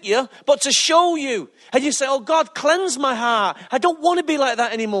convict you, but to show you. And you say, oh God, cleanse my heart. I don't want to be like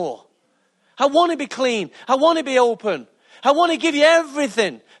that anymore. I want to be clean. I want to be open. I want to give you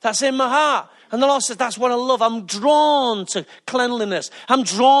everything that's in my heart. And the Lord says, that's what I love. I'm drawn to cleanliness. I'm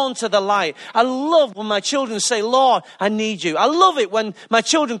drawn to the light. I love when my children say, Lord, I need you. I love it when my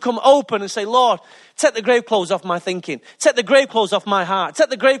children come open and say, Lord, take the grave clothes off my thinking. Take the grave clothes off my heart. Take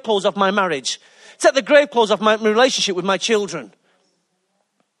the grave clothes off my marriage. Take the grave clothes off my relationship with my children.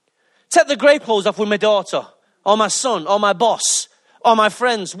 Take the grave clothes off with my daughter, or my son, or my boss, or my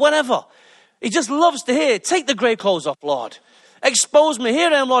friends, whatever. He just loves to hear, take the grave clothes off, Lord. Expose me. Here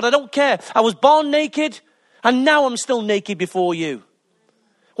I am, Lord. I don't care. I was born naked, and now I'm still naked before you.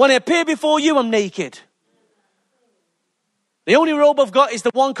 When I appear before you, I'm naked. The only robe I've got is the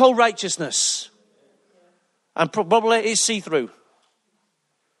one called righteousness. And probably it's see-through.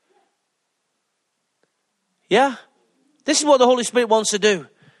 Yeah? This is what the Holy Spirit wants to do.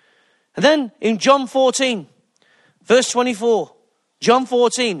 And then in John 14, verse 24, John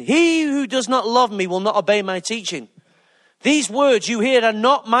 14, he who does not love me will not obey my teaching. These words you hear are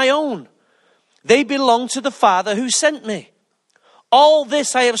not my own. They belong to the Father who sent me. All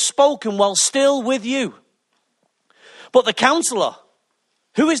this I have spoken while still with you. But the counselor,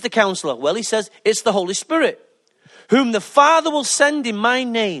 who is the counselor? Well, he says it's the Holy Spirit, whom the Father will send in my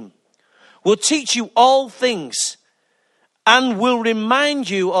name, will teach you all things and will remind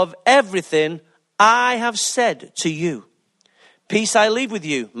you of everything I have said to you. Peace I leave with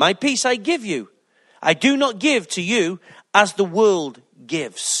you. My peace I give you. I do not give to you as the world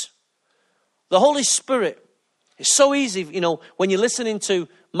gives. The Holy Spirit is so easy, when you're listening to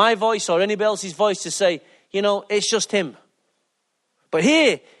my voice or anybody else's voice to say, it's just him. But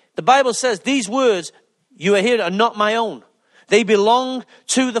here, the Bible says these words you are hearing are not my own. They belong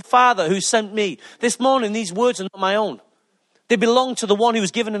to the Father who sent me. This morning, these words are not my own. They belong to the one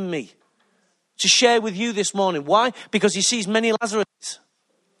who's given them me to share with you this morning. Why? Because he sees many Lazarus.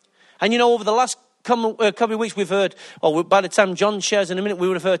 And over the last couple of weeks we've heard, or by the time John shares in a minute, we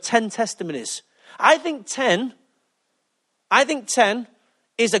would have heard 10 testimonies. I think 10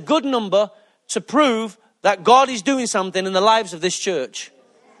 is a good number to prove that God is doing something in the lives of this church.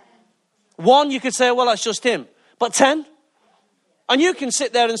 1, you could say, well, that's just him. But 10? And you can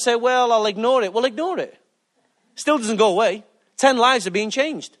sit there and say, well, I'll ignore it. Well, ignore it. Still doesn't go away. 10 lives are being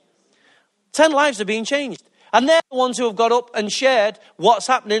changed. 10 lives are being changed. And they're the ones who have got up and shared what's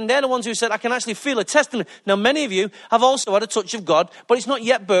happening. They're the ones who said, I can actually feel a testimony. Now, many of you have also had a touch of God, but it's not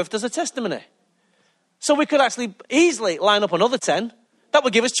yet birthed as a testimony. So we could actually easily line up another 10. That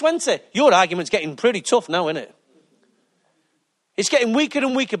would give us 20. Your argument's getting pretty tough now, isn't it? It's getting weaker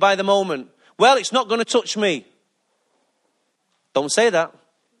and weaker by the moment. Well, it's not going to touch me. Don't say that.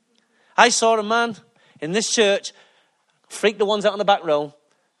 I saw a man in this church, freak the ones out on the back row.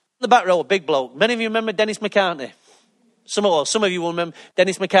 The back row, a big bloke. Many of you remember Dennis McCartney. Some of you will remember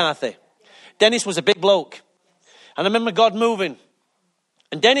Dennis McCarthy. Dennis was a big bloke. And I remember God moving.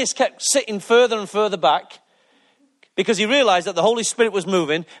 And Dennis kept sitting further and further back because he realized that the Holy Spirit was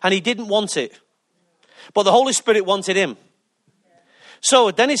moving and he didn't want it. But the Holy Spirit wanted him.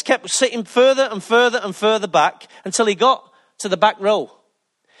 So Dennis kept sitting further and further and further back until he got to the back row.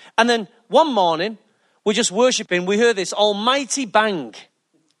 And then one morning, we're just worshiping. We heard this almighty bang.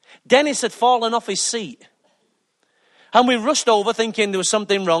 Dennis had fallen off his seat. And we rushed over thinking there was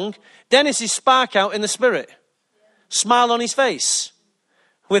something wrong. Dennis's spark out in the spirit. Smile on his face.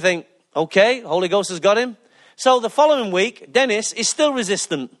 We think, okay, Holy Ghost has got him. So the following week, Dennis is still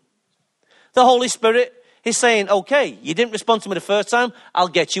resistant. The Holy Spirit is saying, okay, you didn't respond to me the first time. I'll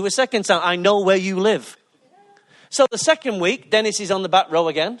get you a second time. I know where you live. So the second week, Dennis is on the back row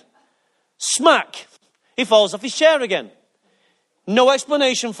again. Smack. He falls off his chair again. No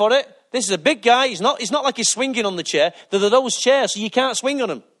explanation for it. This is a big guy. He's not like he's swinging on the chair. They're those chairs, so you can't swing on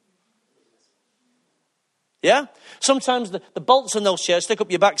them. Yeah? Sometimes the bolts in those chairs stick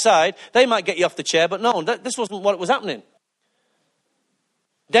up your backside. They might get you off the chair, but no, this wasn't what was happening.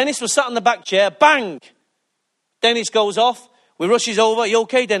 Dennis was sat in the back chair. Bang! Dennis goes off. We rushes over. You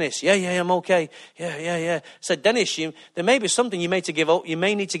okay, Dennis? Yeah, I'm okay. Yeah. Said, Dennis, there may be something you may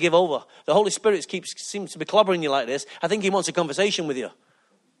need to give over. The Holy Spirit seems to be clobbering you like this. I think he wants a conversation with you.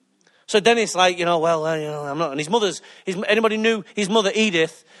 So Dennis, I'm not. And anybody knew his mother,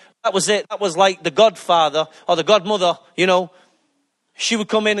 Edith? That was it. That was like the godfather or the godmother, She would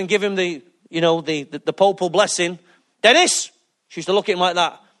come in and give him the papal blessing. Dennis! She used to look at him like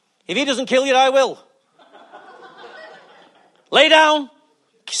that. If he doesn't kill you, I will. Lay down.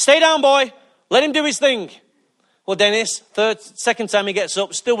 Stay down, boy. Let him do his thing. Well, Dennis, second time he gets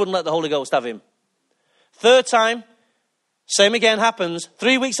up, still wouldn't let the Holy Ghost have him. Third time, same again happens.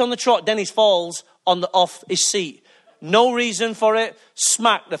 3 weeks on the trot, Dennis falls off his seat. No reason for it.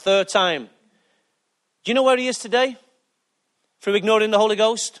 Smack the third time. Do you know where he is today? Through ignoring the Holy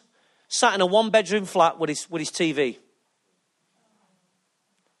Ghost? Sat in a one-bedroom flat with his TV.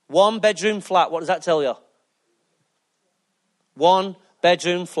 One-bedroom flat. What does that tell you?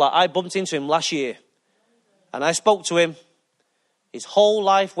 One-bedroom flat. I bumped into him last year. And I spoke to him. His whole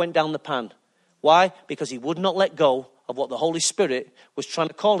life went down the pan. Why? Because he would not let go of what the Holy Spirit was trying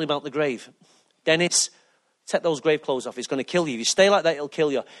to call him out the grave. Dennis, take those grave clothes off. It's going to kill you. If you stay like that, it'll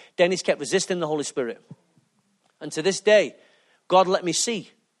kill you. Dennis kept resisting the Holy Spirit. And to this day, God let me see.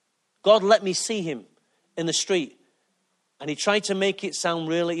 God let me see him in the street. And he tried to make it sound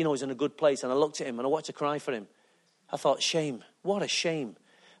really, he's in a good place. And I looked at him and I wanted to cry for him. I thought, shame. What a shame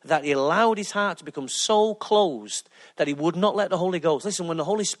that he allowed his heart to become so closed that he would not let the Holy Ghost. Listen, when the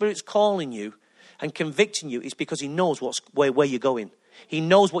Holy Spirit's calling you and convicting you, it's because he knows where you're going. He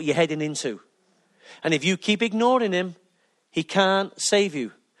knows what you're heading into. And if you keep ignoring him, he can't save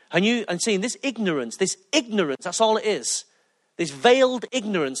you. And seeing this ignorance, that's all it is. This veiled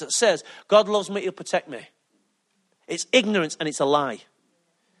ignorance that says, God loves me, he'll protect me. It's ignorance and it's a lie.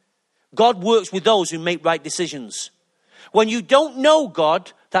 God works with those who make right decisions. When you don't know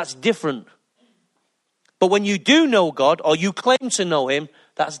God, that's different. But when you do know God, or you claim to know him,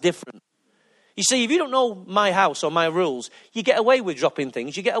 that's different. You see, if you don't know my house or my rules, you get away with dropping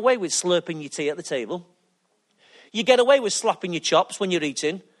things. You get away with slurping your tea at the table. You get away with slapping your chops when you're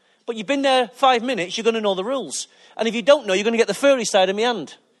eating. But you've been there 5 minutes, you're going to know the rules. And if you don't know, you're going to get the furry side of my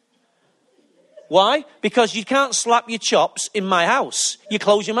hand. Why? Because you can't slap your chops in my house. You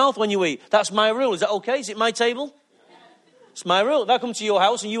close your mouth when you eat. That's my rule. Is that okay? Is it my table? It's my rule. If I come to your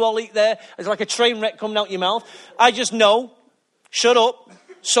house and you all eat there, it's like a train wreck coming out your mouth. I just know. Shut up.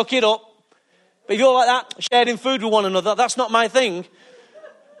 Suck it up. But if you're like that, sharing food with one another, that's not my thing.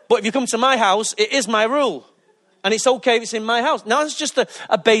 But if you come to my house, it is my rule. And it's okay if it's in my house. Now, it's just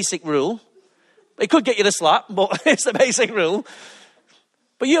a basic rule. It could get you to slap, but it's the basic rule.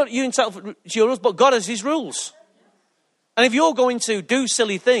 But you're entitled to your rules, but God has his rules. And if you're going to do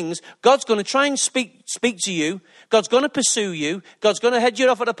silly things, God's going to try and speak to you. God's going to pursue you. God's going to head you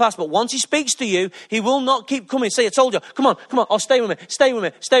off at the pass. But once he speaks to you, he will not keep coming. Say, I told you, come on, oh, stay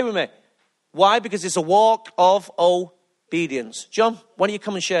with me. Why? Because it's a walk of obedience. John, why don't you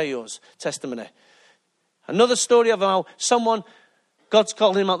come and share yours testimony? Another story of how God's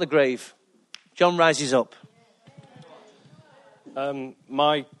called him out the grave. John rises up.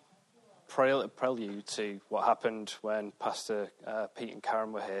 My prelude to what happened when Pastor Pete and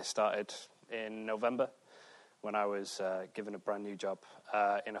Karen were here started in November, when I was given a brand new job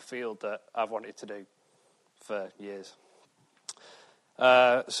in a field that I've wanted to do for years.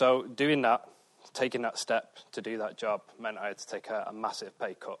 So doing that, taking that step to do that job meant I had to take a massive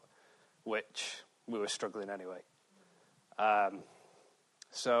pay cut, which we were struggling anyway.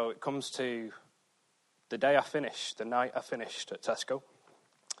 So it comes to the night I finished at Tesco.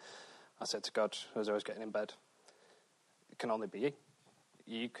 I said to God, as I was getting in bed, it can only be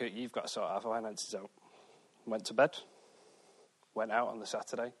you. You've got to sort our finances out. Went to bed, went out on the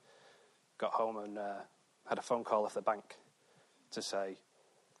Saturday, got home and had a phone call off the bank to say,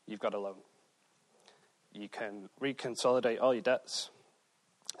 you've got a loan. You can reconsolidate all your debts,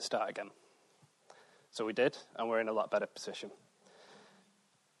 start again. So we did, and we're in a lot better position.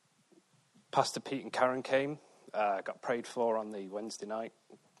 Pastor Pete and Karen came, got prayed for on the Wednesday night.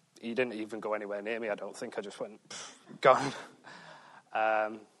 He didn't even go anywhere near me, I don't think. I just went, gone.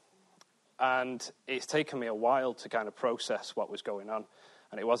 And it's taken me a while to kind of process what was going on.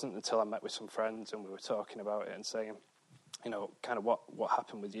 And it wasn't until I met with some friends and we were talking about it and saying, kind of what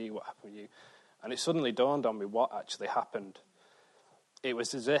happened with you, And it suddenly dawned on me what actually happened. It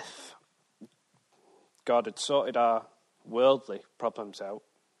was as if God had sorted our worldly problems out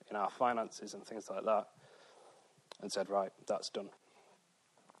in our finances and things like that and said, right, that's done.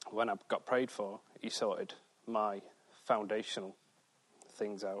 When I got prayed for, he sorted my foundational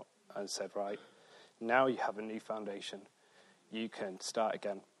things out and said, right, now you have a new foundation. You can start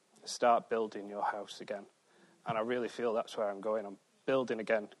again. Start building your house again. And I really feel that's where I'm going. I'm building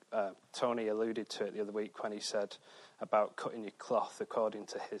again. Tony alluded to it the other week when he said about cutting your cloth according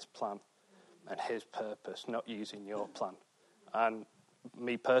to his plan and his purpose, not using your plan. And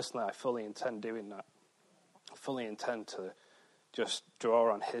me personally, I fully intend doing that. I fully intend to just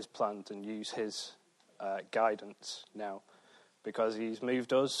draw on his plans and use his guidance now, because he's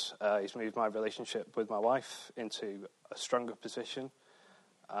moved us, he's moved my relationship with my wife into a stronger position,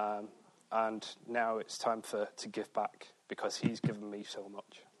 and now it's time to give back, because he's given me so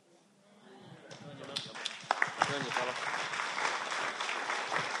much.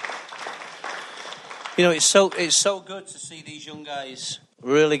 You know, it's so good to see these young guys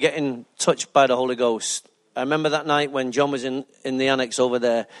really getting touched by the Holy Ghost. I remember that night when John was in the annex over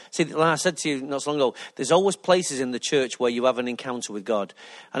there. See, like I said to you not so long ago, there's always places in the church where you have an encounter with God.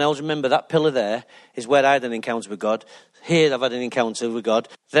 And I always remember that pillar there is where I had an encounter with God. Here I've had an encounter with God.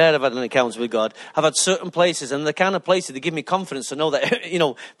 There I've had an encounter with God. I've had certain places, and the kind of places that give me confidence to know that, you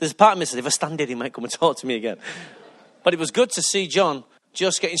know, there's a part of me that says, if I stand here, he might come and talk to me again. But it was good to see John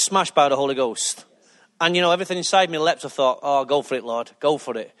just getting smashed by the Holy Ghost. And, you know, everything inside me leapt. I thought, oh, go for it, Lord. Go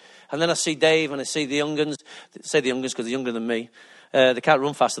for it. And then I see Dave and I see the young uns. Say the young uns because they're younger than me. They can't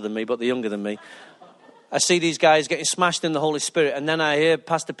run faster than me, but they're younger than me. I see these guys getting smashed in the Holy Spirit. And then I hear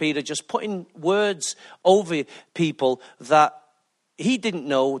Pastor Peter just putting words over people that he didn't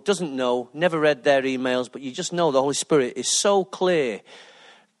know, doesn't know, never read their emails. But you just know the Holy Spirit is so clear,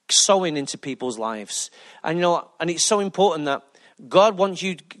 sowing into people's lives. And, you know, and it's so important that God wants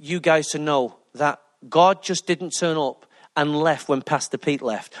you guys to know that God just didn't turn up and left when Pastor Pete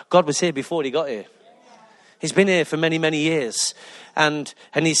left. God was here before he got here. He's been here for many, many years. And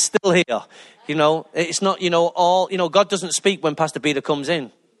he's still here. You know, it's not, you know, God doesn't speak when Pastor Peter comes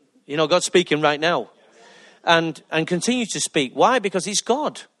in. You know, God's speaking right now. And continues to speak. Why? Because he's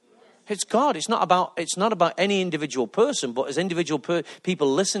God. It's God. It's not about any individual person, but as individual people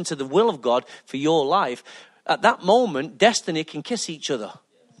listen to the will of God for your life, at that moment, destiny can kiss each other.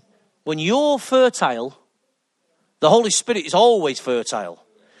 When you're fertile, the Holy Spirit is always fertile.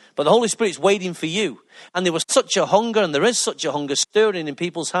 But the Holy Spirit is waiting for you. And there was such a hunger, and there is such a hunger stirring in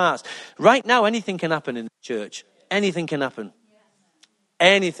people's hearts. Right now, anything can happen in the church. Anything can happen.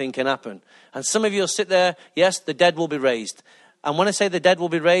 Anything can happen. And some of you will sit there, yes, the dead will be raised. And when I say the dead will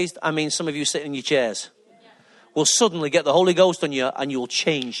be raised, I mean some of you sitting in your chairs will suddenly get the Holy Ghost on you, and you'll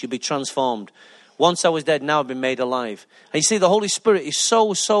change. You'll be transformed. Once I was dead, now I've been made alive. And you see, the Holy Spirit is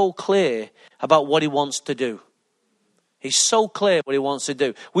so clear about what he wants to do. He's so clear what he wants to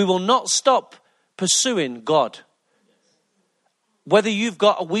do. We will not stop pursuing God. Whether you've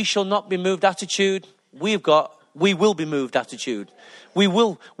got a we shall not be moved attitude, we will be moved attitude. We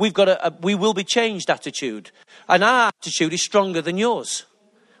will be changed attitude. And our attitude is stronger than yours.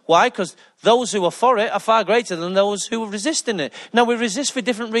 Why? Because those who are for it are far greater than those who are resisting it. Now, we resist for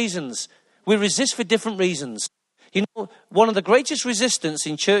different reasons. We resist for different reasons. You know, one of the greatest resistance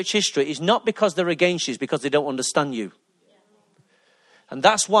in church history is not because they're against you, it's because they don't understand you. And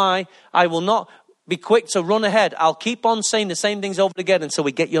that's why I will not be quick to run ahead. I'll keep on saying the same things over again until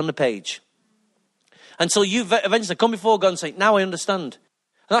we get you on the page. Until you eventually come before God and say, now I understand.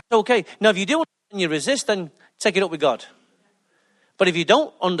 And that's okay. Now, if you do and you resist, then take it up with God. But if you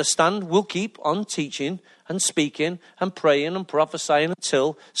don't understand, we'll keep on teaching and speaking and praying and prophesying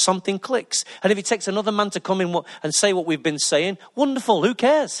until something clicks. And if it takes another man to come in and say what we've been saying, wonderful, who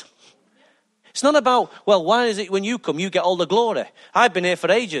cares? It's not about, well, why is it when you come, you get all the glory? I've been here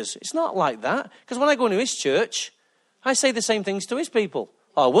for ages. It's not like that. Because when I go into his church, I say the same things to his people.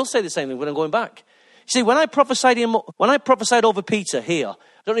 I will say the same thing when I'm going back. You see, when I prophesied over Peter here, I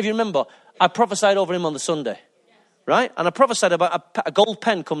don't know if you remember, I prophesied over him on the Sunday. Right? And I prophesied about a gold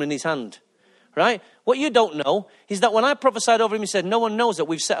pen coming in his hand. Right? What you don't know is that when I prophesied over him, he said, no one knows that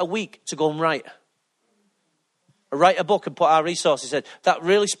we've set a week to go and write a book and put our resources. He said, that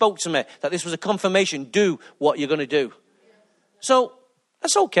really spoke to me, that this was a confirmation. Do what you're going to do. So,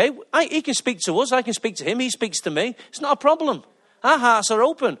 that's okay. He can speak to us. I can speak to him. He speaks to me. It's not a problem. Our hearts are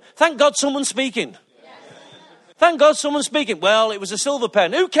open. Thank God someone's speaking. Yes. Thank God someone's speaking. Well, it was a silver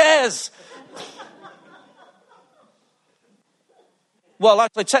pen. Who cares? Well,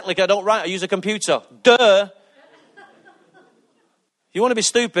 actually, technically, I don't write. I use a computer. Duh. You want to be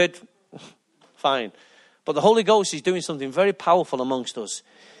stupid? Fine. But the Holy Ghost is doing something very powerful amongst us.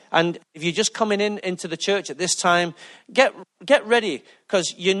 And if you're just coming into the church at this time, get ready,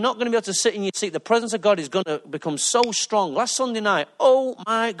 because you're not going to be able to sit in your seat. The presence of God is going to become so strong. Last Sunday night, oh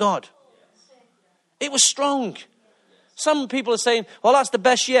my God, it was strong. Some people are saying, well, that's the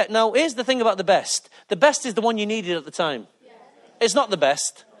best yet. Now, here's the thing about the best. The best is the one you needed at the time. It's not the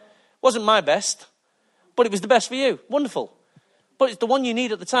best. It wasn't my best, but it was the best for you. Wonderful. But it's the one you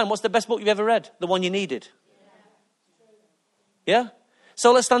need at the time. What's the best book you've ever read? The one you needed. Yeah?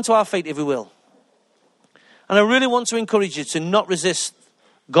 So let's stand to our feet, if we will. And I really want to encourage you to not resist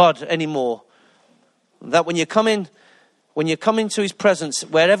God anymore. That when you come into his presence,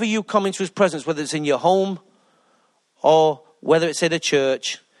 wherever you come into his presence, whether it's in your home or whether it's in a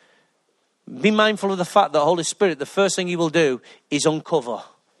church, be mindful of the fact that the Holy Spirit, the first thing he will do is uncover.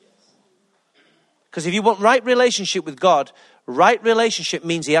 Because if you want right relationship with God, right relationship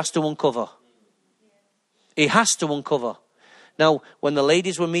means he has to uncover. He has to uncover. Now, when the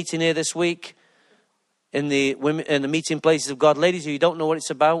ladies were meeting here this week in the meeting places of God, ladies, if you don't know what it's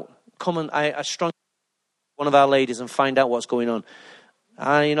about, come and I strongly one of our ladies and find out what's going on.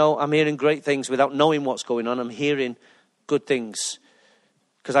 I'm hearing great things without knowing what's going on. I'm hearing good things.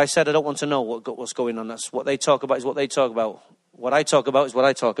 Because I said I don't want to know what's going on. That's what they talk about is what they talk about. What I talk about is what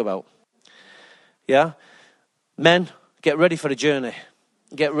I talk about. Yeah? Men, get ready for a journey.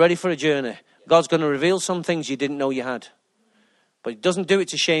 Get ready for a journey. God's going to reveal some things you didn't know you had. But he doesn't do it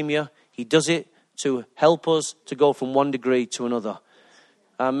to shame you. He does it to help us to go from one degree to another.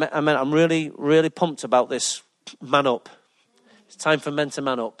 I'm really, really pumped about this. Man up. It's time for men to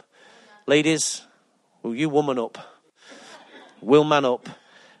man up. Ladies, will you woman up? Will man up.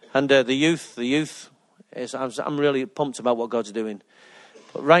 And the youth, I'm really pumped about what God's doing.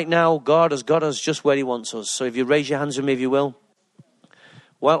 But right now, God has got us just where he wants us. So if you raise your hands with me, if you will.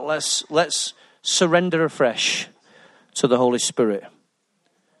 Well, let's surrender afresh to the Holy Spirit.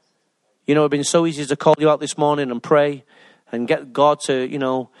 You know, it's been so easy to call you out this morning and pray and get God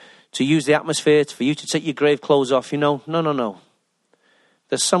to use the atmosphere for you to take your grave clothes off. No.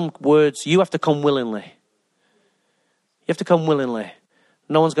 There's some words, you have to come willingly. You have to come willingly.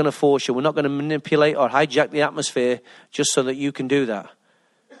 No one's going to force you. We're not going to manipulate or hijack the atmosphere just so that you can do that.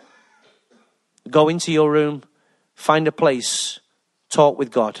 Go into your room, find a place, talk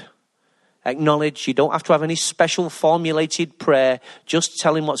with God. Acknowledge. You don't have to have any special formulated prayer. Just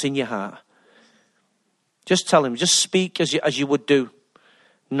tell him what's in your heart. Just tell him. Just speak as you would do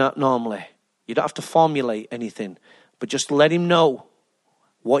not normally. You don't have to formulate anything. But just let him know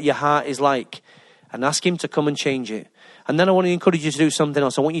what your heart is like. And ask him to come and change it. And then I want to encourage you to do something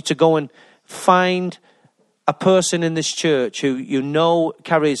else. I want you to go and find a person in this church who you know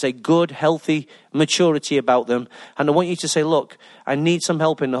carries a good, healthy maturity about them. And I want you to say, look, I need some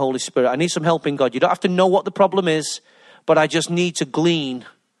help in the Holy Spirit. I need some help in God. You don't have to know what the problem is, but I just need to glean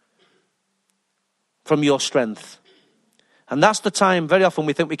from your strength. And that's the time, very often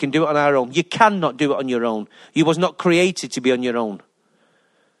we think we can do it on our own. You cannot do it on your own. You was not created to be on your own.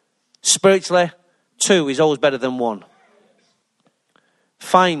 Spiritually, 2 is always better than 1.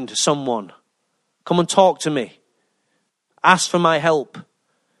 Find someone. Come and talk to me. Ask for my help.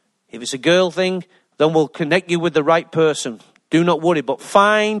 If it's a girl thing, then we'll connect you with the right person. Do not worry, but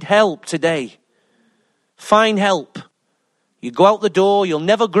find help today. Find help. You go out the door, you'll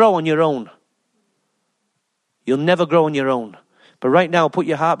never grow on your own. You'll never grow on your own. But right now, put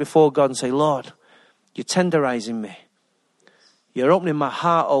your heart before God and say, Lord, you're tenderizing me. You're opening my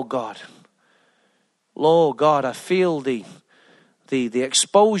heart, oh God. Lord God, I feel the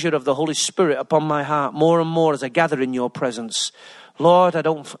exposure of the Holy Spirit upon my heart more and more as I gather in your presence. Lord, I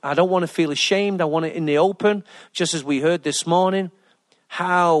don't want to feel ashamed. I want it in the open, just as we heard this morning,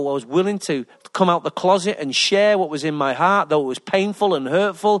 how I was willing to come out the closet and share what was in my heart, though it was painful and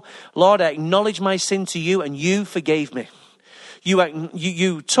hurtful. Lord, I acknowledge my sin to you and you forgave me.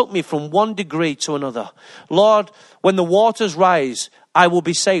 You took me from one degree to another. Lord, when the waters rise, I will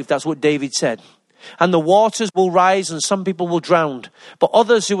be saved. That's what David said. And the waters will rise and some people will drown. But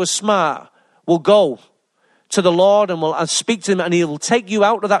others who are smart will go to the Lord and speak to him, and he'll take you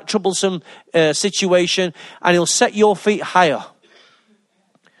out of that troublesome situation, and he'll set your feet higher.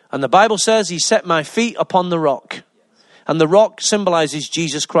 And the Bible says he set my feet upon the rock. And the rock symbolizes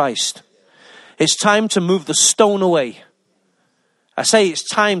Jesus Christ. It's time to move the stone away. I say it's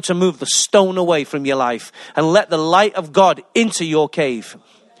time to move the stone away from your life and let the light of God into your cave.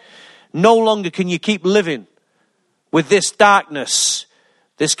 No longer can you keep living with this darkness,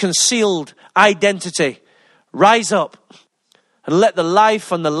 this concealed identity. Rise up and let the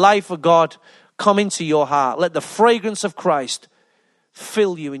life and the life of God come into your heart. Let the fragrance of Christ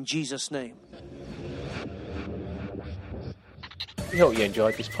fill you in Jesus' name. We hope you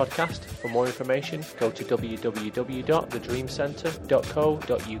enjoyed this podcast. For more information, go to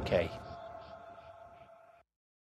www.thedreamcentre.co.uk.